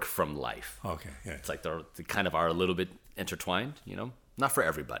work from life. Okay, yeah. It's like they kind of are a little bit intertwined. You know, not for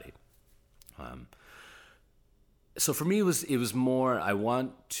everybody. So for me, it was more, I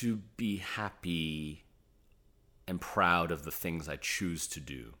want to be happy and proud of the things I choose to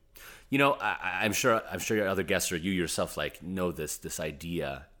do. I'm sure your other guests or you yourself like know this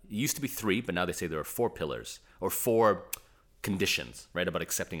idea. It used to be 3, but now they say there are 4 pillars or 4 conditions, right, about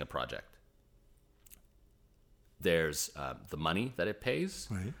accepting a project. There's the money that it pays.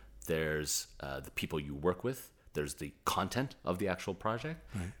 Right. There's the people you work with. There's the content of the actual project.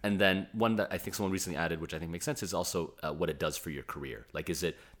 Right. And then one that I think someone recently added, which I think makes sense, is also what it does for your career. Like, is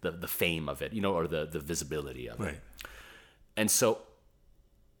it the fame of it, or the visibility of Right. it? And so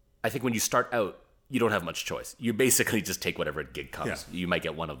I think when you start out, you don't have much choice. You basically just take whatever gig comes. Yeah. You might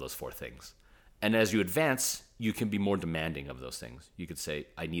get one of those 4 things. And as you advance, you can be more demanding of those things. You could say,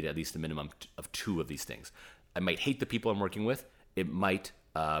 I need at least a minimum of 2 of these things. I might hate the people I'm working with. I might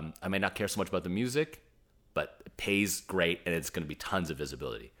not care so much about the music, but it pays great and it's going to be tons of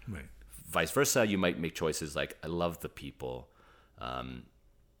visibility. Right. Vice versa, you might make choices like, I love the people.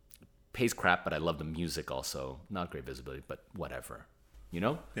 Pays crap, but I love the music also. Not great visibility, but whatever.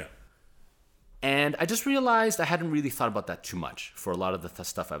 Yeah. And I just realized I hadn't really thought about that too much for a lot of the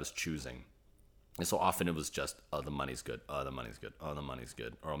stuff I was choosing. And so often it was just, oh, the money's good. Oh, the money's good. Oh, the money's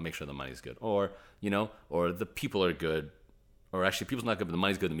good. Or I'll make sure the money's good. Or, or the people are good. Or actually, people's not good, but the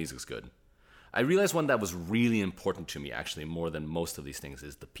money's good, the music's good. I realized one that was really important to me, actually, more than most of these things,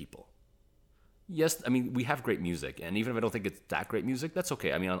 is the people. Yes, I mean, we have great music. And even if I don't think it's that great music, that's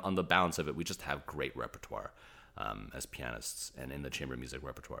okay. I mean, on the balance of it, we just have great repertoire as pianists and in the chamber music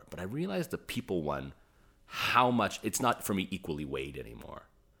repertoire. But I realized the people one, how much, it's not for me equally weighed anymore.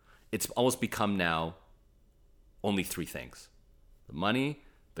 It's almost become now only 3 things: the money,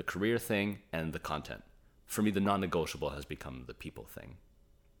 the career thing, and the content. For me, the non-negotiable has become the people thing.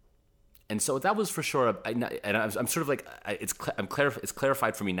 And so that was for sure. I'm sort of like, it's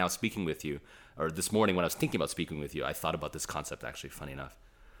clarified for me now speaking with you, or this morning when I was thinking about speaking with you, I thought about this concept actually, funny enough.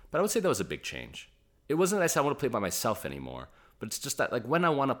 But I would say that was a big change. It wasn't that I said I want to play by myself anymore, but it's just that like when I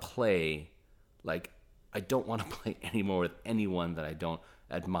want to play, like I don't want to play anymore with anyone that I don't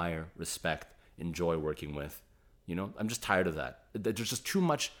admire, respect, enjoy working with. I'm just tired of that. There's just too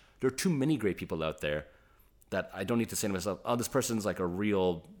much. There are too many great people out there that I don't need to say to myself, oh, this person's like a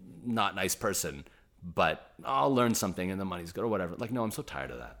real not nice person, but I'll learn something and the money's good or whatever. Like, no, I'm so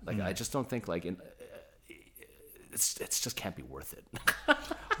tired of that. Like, I just don't think like it's just can't be worth it.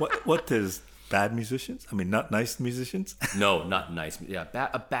 What does bad musicians? I mean, not nice musicians? No, not nice. Yeah,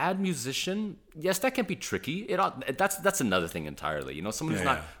 a bad musician. Yes, that can be tricky. That's another thing entirely.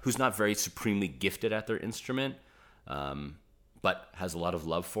 Someone who's not very supremely gifted at their instrument, but has a lot of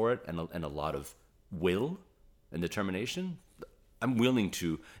love for it and a lot of will and determination. I'm willing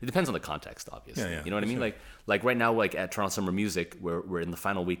to. It depends on the context, obviously. Yeah, you know what I mean? sure. Like right now, like at Toronto Summer Music, we're in the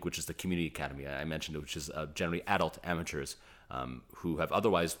final week, which is the Community Academy. I mentioned it, which is generally adult amateurs who have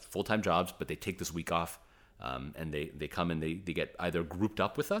otherwise full-time jobs, but they take this week off and they come and they get either grouped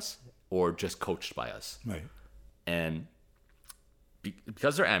up with us or just coached by us. Right. And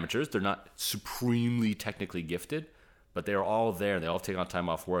because they're amateurs, they're not supremely technically gifted, but they're all there. They all take on time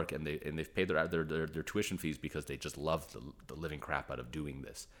off work, and they've paid their tuition fees because they just love the living crap out of doing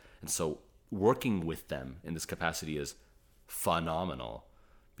this. And so working with them in this capacity is phenomenal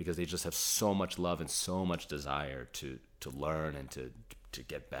because they just have so much love and so much desire to learn and to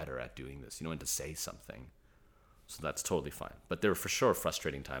get better at doing this, and to say something. So that's totally fine. But there are for sure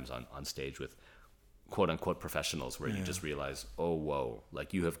frustrating times on stage with quote unquote professionals where you just realize, oh, whoa,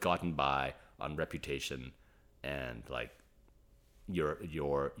 like you have gotten by on reputation and like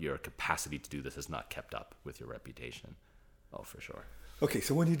your capacity to do this has not kept up with your reputation. Oh, for sure. Okay,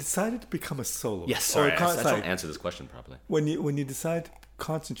 so when you decided to become a soloist, Yes, sorry, I don't answer this question properly. When you decide to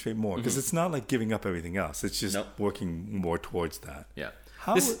concentrate more, because it's not like giving up everything else; it's just working more towards that. Yeah.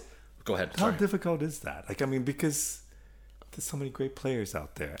 Go ahead. How Sorry. difficult is that? Like, I mean, because there's so many great players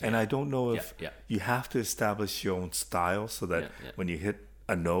out there, and I don't know if you have to establish your own style so that when you hit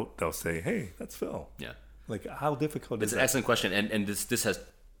a note, they'll say, "Hey, that's Phil." Yeah. Like, how difficult is It's that? an excellent question, and this has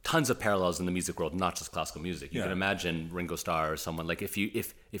tons of parallels in the music world, not just classical music. You can imagine Ringo Starr or someone like if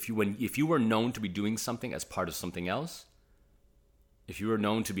you were known to be doing something as part of something else, if you were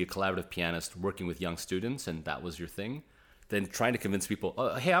known to be a collaborative pianist working with young students and that was your thing, then trying to convince people,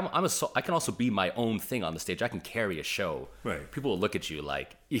 oh, hey, I can also be my own thing on the stage. I can carry a show. Right. People will look at you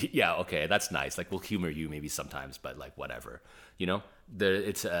like, yeah, okay, that's nice. Like, we'll humor you maybe sometimes, but like whatever. I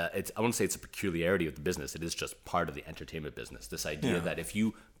wouldn't say it's a peculiarity of the business. It is just part of the entertainment business. This idea that if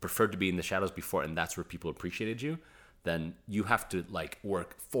you preferred to be in the shadows before and that's where people appreciated you, then you have to like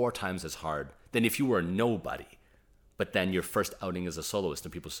work 4 times as hard than if you were a nobody. But then your first outing as a soloist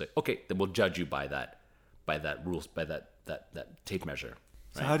and people say, okay, then we'll judge you by by that rules, by that tape measure.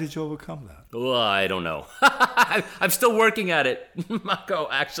 So how did you overcome that? Oh, I don't know. I'm still working at it, Mako.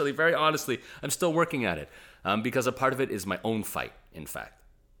 Actually, very honestly, I'm still working at it because a part of it is my own fight. In fact,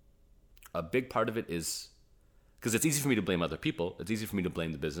 a big part of it is because it's easy for me to blame other people. It's easy for me to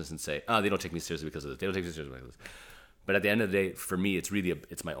blame the business and say, "Oh, they don't take me seriously because of this. They don't take me seriously because of this." But at the end of the day, for me, it's really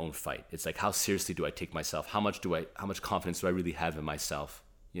it's my own fight. It's like, how seriously do I take myself? How much confidence do I really have in myself?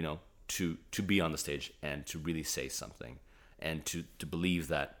 You know, to be on the stage and to really say something. And to believe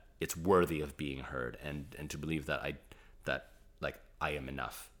that it's worthy of being heard, and to believe that I am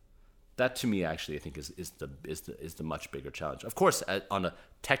enough. That to me, actually, I think is the much bigger challenge. Of course, on a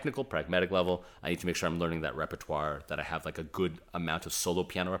technical, pragmatic level, I need to make sure I'm learning that repertoire, that I have like a good amount of solo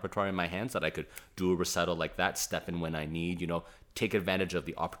piano repertoire in my hands, that I could do a recital like that, step in when I need, take advantage of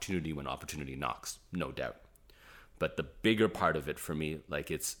the opportunity when opportunity knocks, no doubt. But the bigger part of it for me,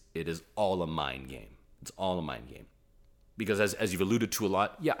 it is all a mind game. It's all a mind game. Because as you've alluded to a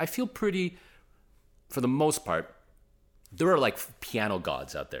lot, yeah, I feel pretty, for the most part, there are like piano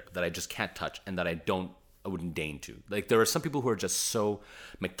gods out there that I just can't touch and that I wouldn't deign to. Like there are some people who are just so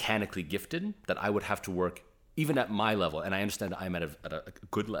mechanically gifted that I would have to work even at my level, and I understand I'm at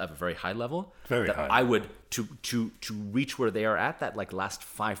a very high level. Very that high. I would to reach where they are at, that like last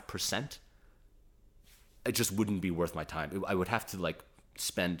 5%, it just wouldn't be worth my time. I would have to like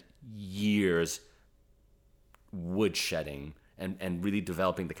spend years wood shedding and really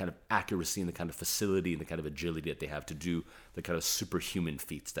developing the kind of accuracy and the kind of facility and the kind of agility that they have to do the kind of superhuman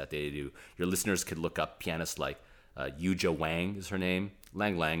feats that they do. Your listeners could look up pianists like Yuja Wang is her name.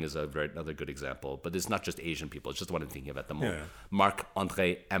 Lang Lang is another good example, but it's not just Asian people. It's just what I'm thinking about the moment. Yeah.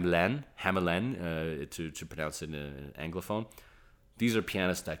 Marc-André Hamelin, to pronounce it in Anglophone. These are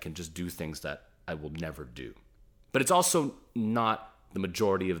pianists that can just do things that I will never do. But it's also not the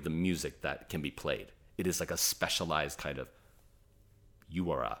majority of the music that can be played. It is like a specialized kind of, you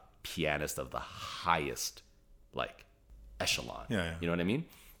are a pianist of the highest echelon. Yeah. You know what I mean?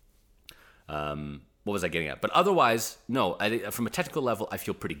 What was I getting at? But otherwise, no. From a technical level, I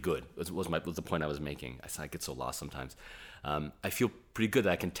feel pretty good. Was the point I was making? I get so lost sometimes. I feel pretty good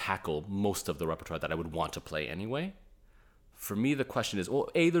that I can tackle most of the repertoire that I would want to play anyway. For me, the question is,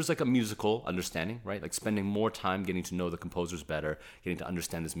 there's like a musical understanding, right? Like spending more time getting to know the composers better, getting to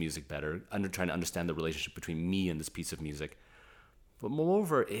understand this music better, trying to understand the relationship between me and this piece of music. But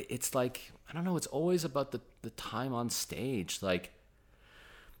moreover, it's like, I don't know, it's always about the time on stage. Like,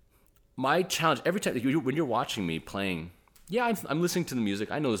 my challenge, every time, when you're watching me playing, yeah, I'm listening to the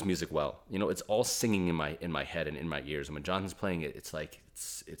music. I know this music well. It's all singing in my head and in my ears. And when Jonathan's playing it, it's like,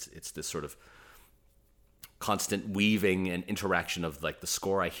 it's this sort of constant weaving and interaction of like the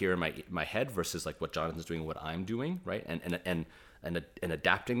score I hear in my head versus like what Jonathan's doing and what I'm doing, right? And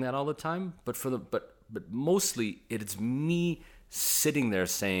adapting that all the time. But mostly it's me sitting there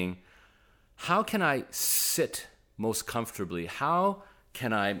saying, how can I sit most comfortably? How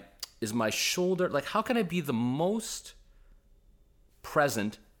can I be the most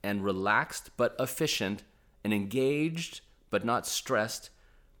present and relaxed but efficient and engaged but not stressed,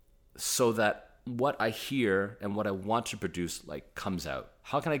 so that what I hear and what I want to produce comes out?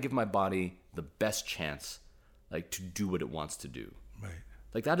 How can I give my body the best chance to do what it wants to do?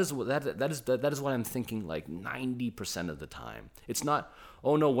 Right. That is what I'm thinking 90% of the time. It's not,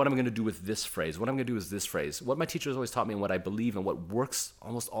 oh no, what am I going to do with this phrase? What I'm going to do is this phrase. What my teachers always taught me and what I believe and what works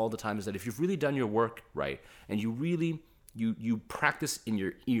almost all the time is that if you've really done your work right and you really you practice in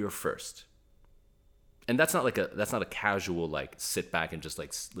your ear first. And that's not a casual sit back and just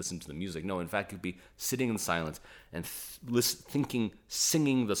listen to the music. No, in fact, it'd be sitting in silence and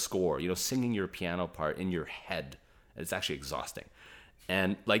singing the score. Singing your piano part in your head. It's actually exhausting.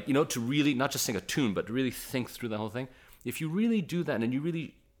 And to really not just sing a tune, but to really think through the whole thing. If you really do that and you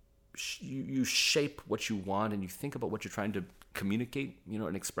really you shape what you want and you think about what you're trying to communicate,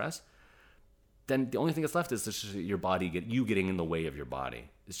 and express, then the only thing that's left is just your body getting in the way of your body.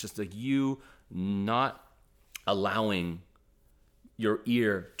 It's just you not allowing your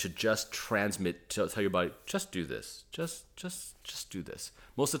ear to just transmit, to tell your body, just do this, just do this.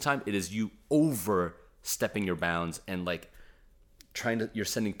 Most of the time, it is you overstepping your bounds and you're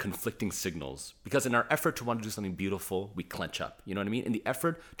sending conflicting signals, because in our effort to want to do something beautiful, we clench up. You know what I mean? In the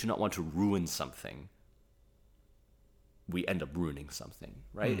effort to not want to ruin something, we end up ruining something,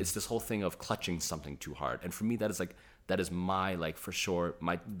 right? It's this whole thing of clutching something too hard. And for me, that is my for sure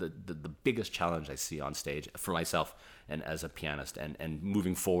the biggest challenge I see on stage for myself and as a pianist and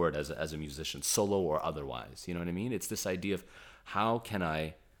moving forward as a musician, solo or otherwise. You know what I mean? It's this idea of how can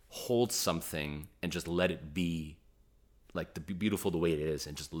I hold something and just let it be beautiful the way it is,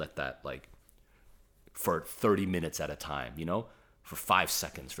 and just let that for 30 minutes at a time, you know, for 5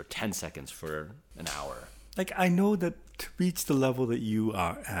 seconds, for 10 seconds, for an hour. Like, I know that to reach the level that you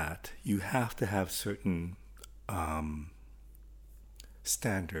are at, you have to have certain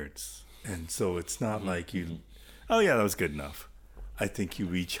standards. And so it's not like you, oh yeah, that was good enough. I think you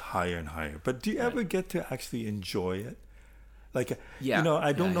reach higher and higher. But do you ever get to actually enjoy it? Like, you know,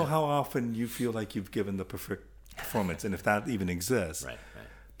 I don't know how often you feel like you've given the perfect performance and if that even exists. Right.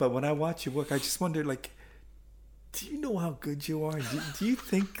 But when I watch you work, I just wonder, like, do you know how good you are? Do you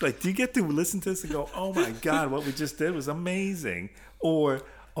think, like, do you get to listen to this and go, oh my God, what we just did was amazing? Or,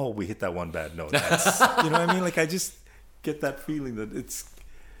 oh, we hit that one bad note. That's, you know what I mean? Like, I just get that feeling that it's,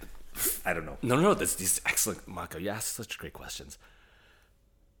 I don't know. No, that's these excellent, Marco. You ask such great questions.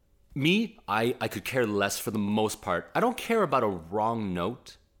 Me, I could care less for the most part. I don't care about a wrong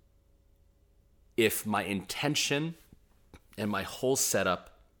note if my intention and my whole setup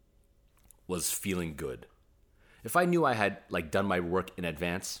was feeling good. If I knew I had like done my work in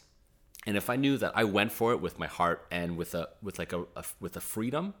advance, and if I knew that I went for it with my heart and with a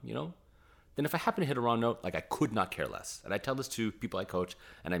freedom, you know, then if I happen to hit a wrong note, like I could not care less. And I tell this to people I coach,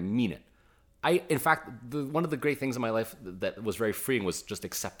 and I mean it. In fact, one of the great things in my life that was very freeing was just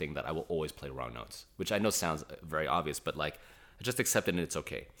accepting that I will always play wrong notes, which I know sounds very obvious, but like I just accept it and it's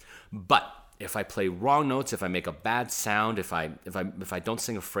okay. But if I play wrong notes, if I make a bad sound, if I don't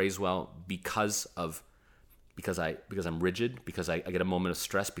sing a phrase well because I'm rigid, because I get a moment of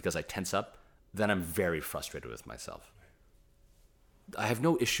stress, because I tense up, then I'm very frustrated with myself. I have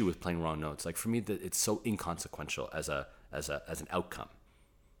no issue with playing wrong notes. Like for me, it's so inconsequential as an outcome.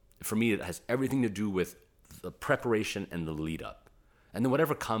 For me, it has everything to do with the preparation and the lead up, and then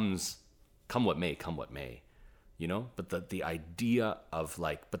whatever comes, come what may, you know. But the idea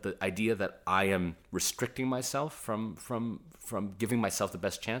that I am restricting myself from giving myself the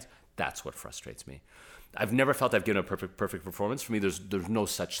best chance, that's what frustrates me. I've never felt I've given a perfect performance. For me, there's no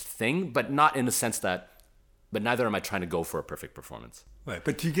such thing, but not in the sense that. But neither am I trying to go for a perfect performance. Right,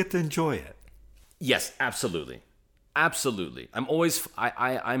 but do you get to enjoy it? Yes, absolutely. Absolutely.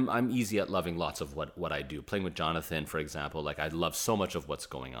 I'm easy at loving lots of what I do. Playing with Jonathan, for example, like I love so much of what's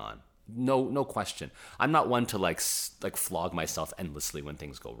going on. No question. I'm not one to like flog myself endlessly when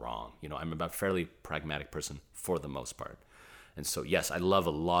things go wrong. You know, I'm a fairly pragmatic person for the most part. And so, yes, I love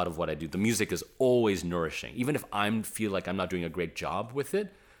a lot of what I do. The music is always nourishing. Even if I feel like I'm not doing a great job with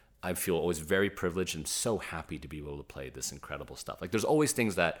it, I feel always very privileged and so happy to be able to play this incredible stuff. Like there's always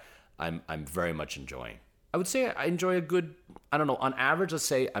things that I'm very much enjoying. I would say I enjoy a good, I don't know, on average, let's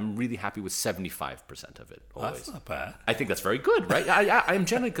say I'm really happy with 75% of it. Always. That's not bad. I think that's very good, right? I'm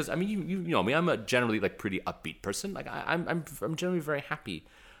generally, because I mean, you know me, I'm a generally like pretty upbeat person. Like I'm generally very happy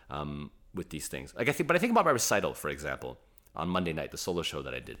with these things. Like I think about my recital, for example, on Monday night, the solo show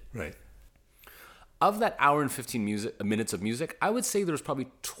that I did. Right. Of that hour and 15 minutes of music, I would say there was probably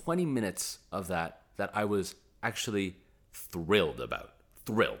 20 minutes of that I was actually thrilled about.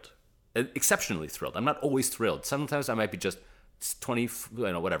 Exceptionally thrilled. I'm not always thrilled. Sometimes I might be just 20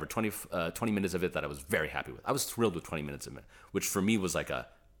 minutes of it that I was very happy with. I was thrilled with 20 minutes of it, which for me was like a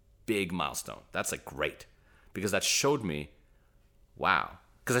big milestone. That's like great because that showed me, wow.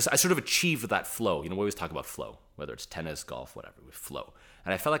 Because I sort of achieved that flow. You know, we always talk about flow, whether it's tennis, golf, whatever, with flow.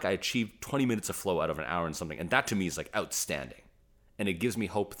 And I felt like I achieved 20 minutes of flow out of an hour and something. And that to me is like outstanding. And it gives me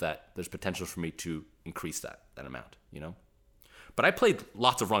hope that there's potential for me to increase that amount, you know? But I played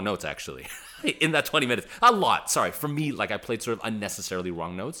lots of wrong notes, actually, in that 20 minutes. A lot. Sorry. For me, like I played sort of unnecessarily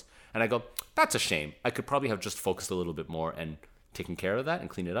wrong notes. And I go, that's a shame. I could probably have just focused a little bit more and taken care of that and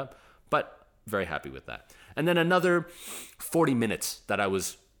cleaned it up. But very happy with that. And then another 40 minutes that I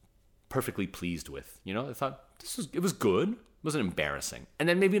was perfectly pleased with. You know, I thought, it was good. It wasn't embarrassing. And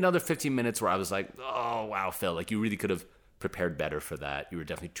then maybe another 15 minutes where I was like, oh, wow, Phil, like you really could have prepared better for that. You were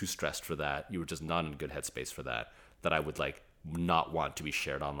definitely too stressed for that. You were just not in a good headspace for that I would like not want to be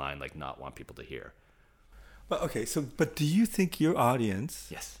shared online, like not want people to hear. But okay, but do you think your audience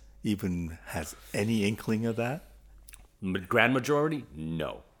yes even has any inkling of that? Grand majority?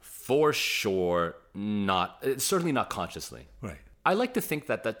 No. For sure not. Certainly not consciously. Right. I like to think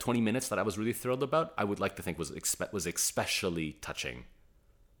that 20 minutes that I was really thrilled about, I would like to think was especially touching.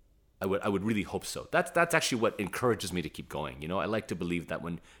 I would really hope so. That's actually what encourages me to keep going. You know, I like to believe that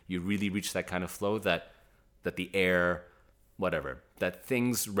when you really reach that kind of flow, that the air, whatever, that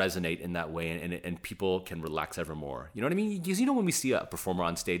things resonate in that way and people can relax ever more. You know what I mean? Because you know when we see a performer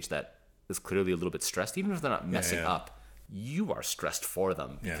on stage that is clearly a little bit stressed, even if they're not messing up, you are stressed for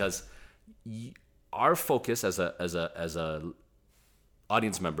them because our focus as a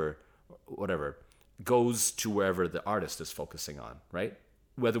audience member, whatever, goes to wherever the artist is focusing on, right?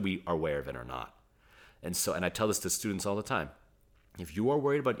 Whether we are aware of it or not. And I tell this to students all the time. If you are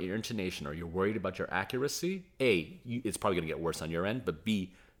worried about your intonation or you're worried about your accuracy, it's probably going to get worse on your end, but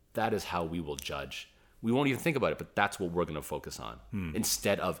B, that is how we will judge. We won't even think about it, but that's what we're going to focus on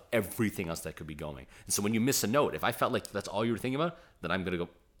instead of everything else that could be going. And so when you miss a note, if I felt like that's all you were thinking about, then I'm going to go,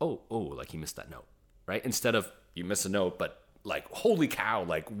 oh, like you missed that note, right? Instead of you miss a note, but like, holy cow,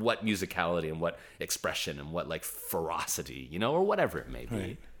 like what musicality and what expression and what like ferocity, or whatever it may be.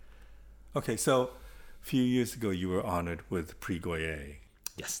 Right. Okay, so a few years ago, you were honored with Prix Goyer.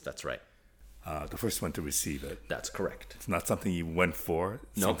 Yes, that's right. The first one to receive it. That's correct. It's not something you went for.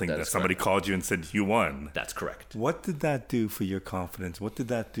 No, something that somebody correct. called you and said you won. That's correct. What did that do for your confidence? What did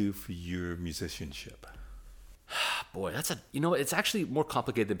that do for your musicianship? Boy, it's actually more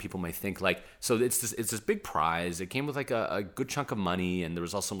complicated than people may think. Like, so it's this big prize. It came with like a good chunk of money, and there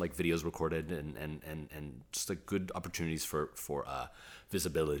was also like videos recorded and just like good opportunities for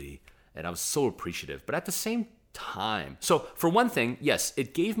visibility. And I was so appreciative. But at the same time, so for one thing, yes,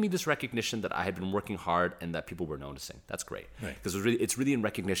 it gave me this recognition that I had been working hard and that people were noticing. That's great. Right. Because it's really in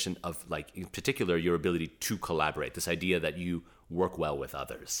recognition of, like, in particular, your ability to collaborate. This idea that you work well with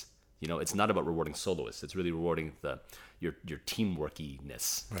others. It's not about rewarding soloists. It's really rewarding your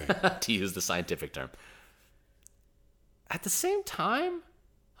teamworkiness, right. To use the scientific term. At the same time,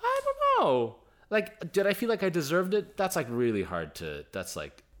 I don't know. Like, did I feel like I deserved it? That's like really hard to. That's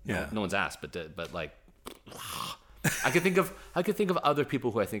like no one's asked, but like, I could think of other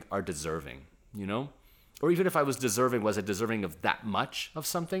people who I think are deserving. Or even if I was deserving, was I deserving of that much of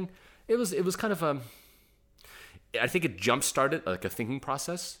something? It was kind of I think it jump-started like a thinking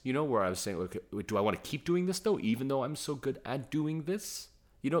process, where I was saying, okay, do I want to keep doing this though, even though I'm so good at doing this?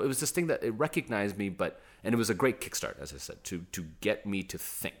 It was this thing that it recognized me, and it was a great kickstart, as I said, to get me to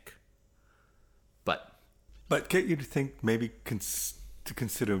think. But get you to think maybe to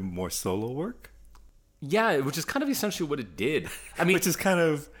consider more solo work? Yeah, which is kind of essentially what it did. I mean, which is kind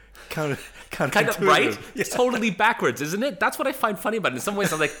of right. Yeah. It's totally backwards, isn't it? That's what I find funny about it. In some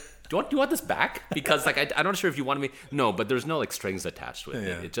ways, I'm like, do you want this back? Because like I'm not sure if you wanted me. No, but there's no like strings attached with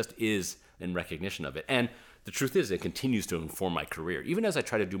it. It just is in recognition of it. And the truth is, it continues to inform my career. Even as I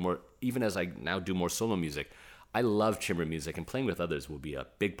try to do more, even as I now do more solo music, I love chamber music, and playing with others will be a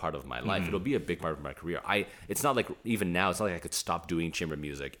big part of my life. It'll be a big part of my career. It's not like even now, it's not like I could stop doing chamber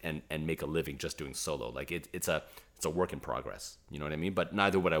music and make a living just doing solo. Like it's a work in progress. You know what I mean? But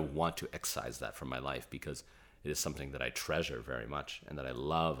neither would I want to excise that from my life, because it is something that I treasure very much and that I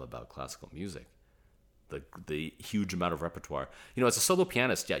love about classical music. The huge amount of repertoire. As a solo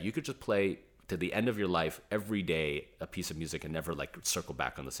pianist, you could just play to the end of your life every day a piece of music and never like circle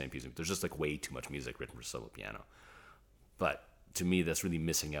back on the same piece of music. There's just like way too much music written for solo piano. But to me, that's really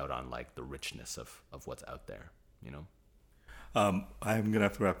missing out on like the richness of what's out there, I'm going to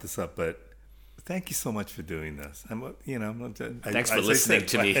have to wrap this up, but thank you so much for doing this. Thanks for listening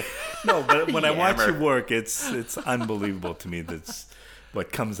to me. No, but when I watch your work, it's unbelievable to me. That's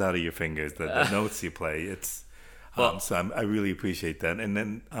what comes out of your fingers, the notes you play. It's so I really appreciate that. And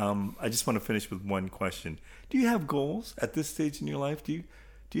then I just want to finish with one question. Do you have goals at this stage in your life? Do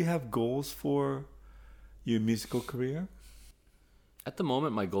you have goals for your musical career? At the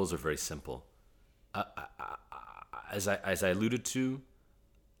moment, my goals are very simple. As I alluded to,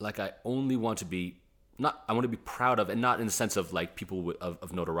 like I only want to be I want to be proud of, and not in the sense of like people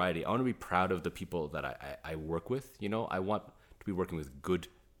of notoriety. I want to be proud of the people that I work with. I want to be working with good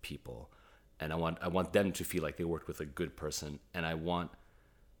people. And I want them to feel like they worked with a good person, and I want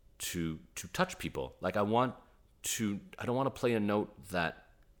to touch people. Like I don't want to play a note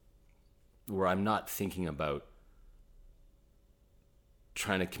where I'm not thinking about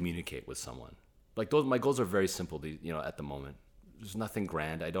trying to communicate with someone. Like my goals are very simple. At the moment, there's nothing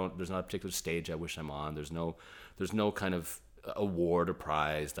grand. There's not a particular stage I wish I'm on. There's no kind of award or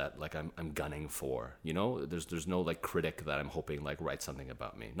prize that like I'm gunning for. There's no like critic that I'm hoping like writes something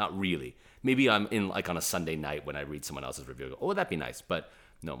about me. Not really. Maybe I'm in like on a Sunday night when I read someone else's review, I go, oh, that'd be nice. But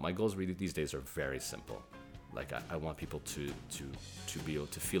no, my goals really these days are very simple. Like I want people to be able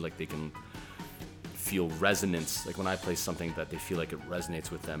to feel like they can feel resonance. Like when I play something, that they feel like it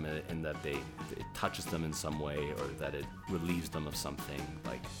resonates with them, and that it touches them in some way, or that it relieves them of something.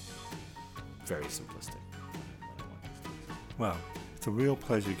 Like very simplistic. Well, it's a real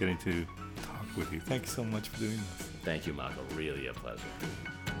pleasure getting to talk with you. Thank you so much for doing this. Thank you, Marco. Really a pleasure.